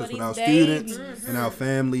relationships with our students and our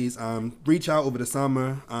families. Reach out over the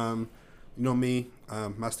summer. You know me,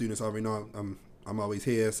 my students already know I'm I'm always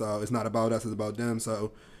here. So it's not about us, it's about them.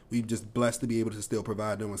 So we just blessed to be able to still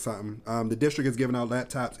provide them with something. The district is giving out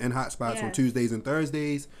laptops and hotspots on Tuesdays and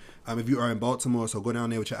Thursdays. If you are in Baltimore, so go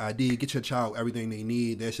down there with your ID, get your child everything they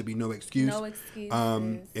need. There should be no excuse. No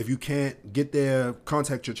excuses. If you can't get there,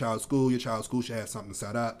 contact your child's school. Your child's school should have something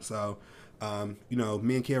set up. So, you know,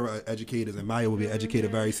 me and Kara are educators, and Maya will be an educator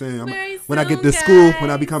very soon. When I get to school,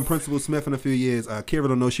 when I become Principal Smith in a few years, Kara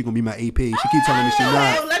don't know she's going to be my AP. She keeps telling me she's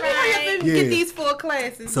not. Let me hurry up and get these 4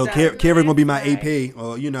 classes. So Kara's going to be my AP,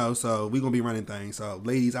 or, you know, so we're going to be running things. So,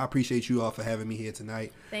 ladies, I appreciate you all for having me here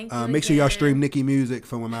tonight. Thank you Make sure y'all stream Nicki music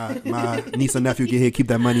for when my niece or nephew get here. Keep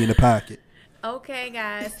that money in the pocket. Okay,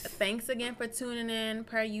 guys. Thanks again for tuning in.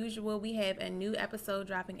 Per usual, we have a new episode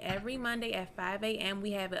dropping every Monday at 5 a.m.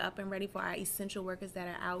 We have it up and ready for our essential workers that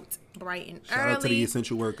are out bright and early. Shout out to the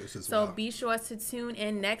essential workers as well. So be sure to tune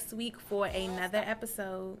in next week for another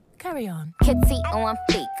episode. Carry on. Kitty on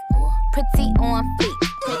fleek. Pretty on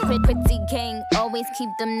fleek. Pretty gang. Always keep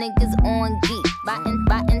them niggas on geek.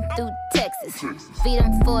 Biting through Texas. Feed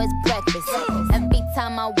him for his breakfast. Every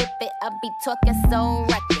time I whip it, I be talking so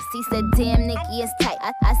reckless. He said, damn, Nicki, it's tight.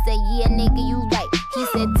 I said, yeah, nigga, you right. He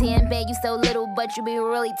said, damn, babe, you so little, but you be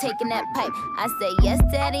really taking that pipe. I said, yes,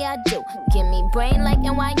 daddy, I do. Give me brain like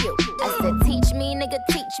NYU. I said, teach me, nigga,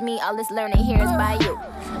 teach me. All this learning here is by you.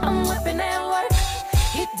 I'm whipping that work.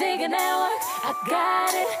 He digging that work. I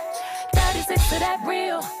got it. 36 to that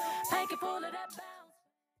real. Pinky pull it.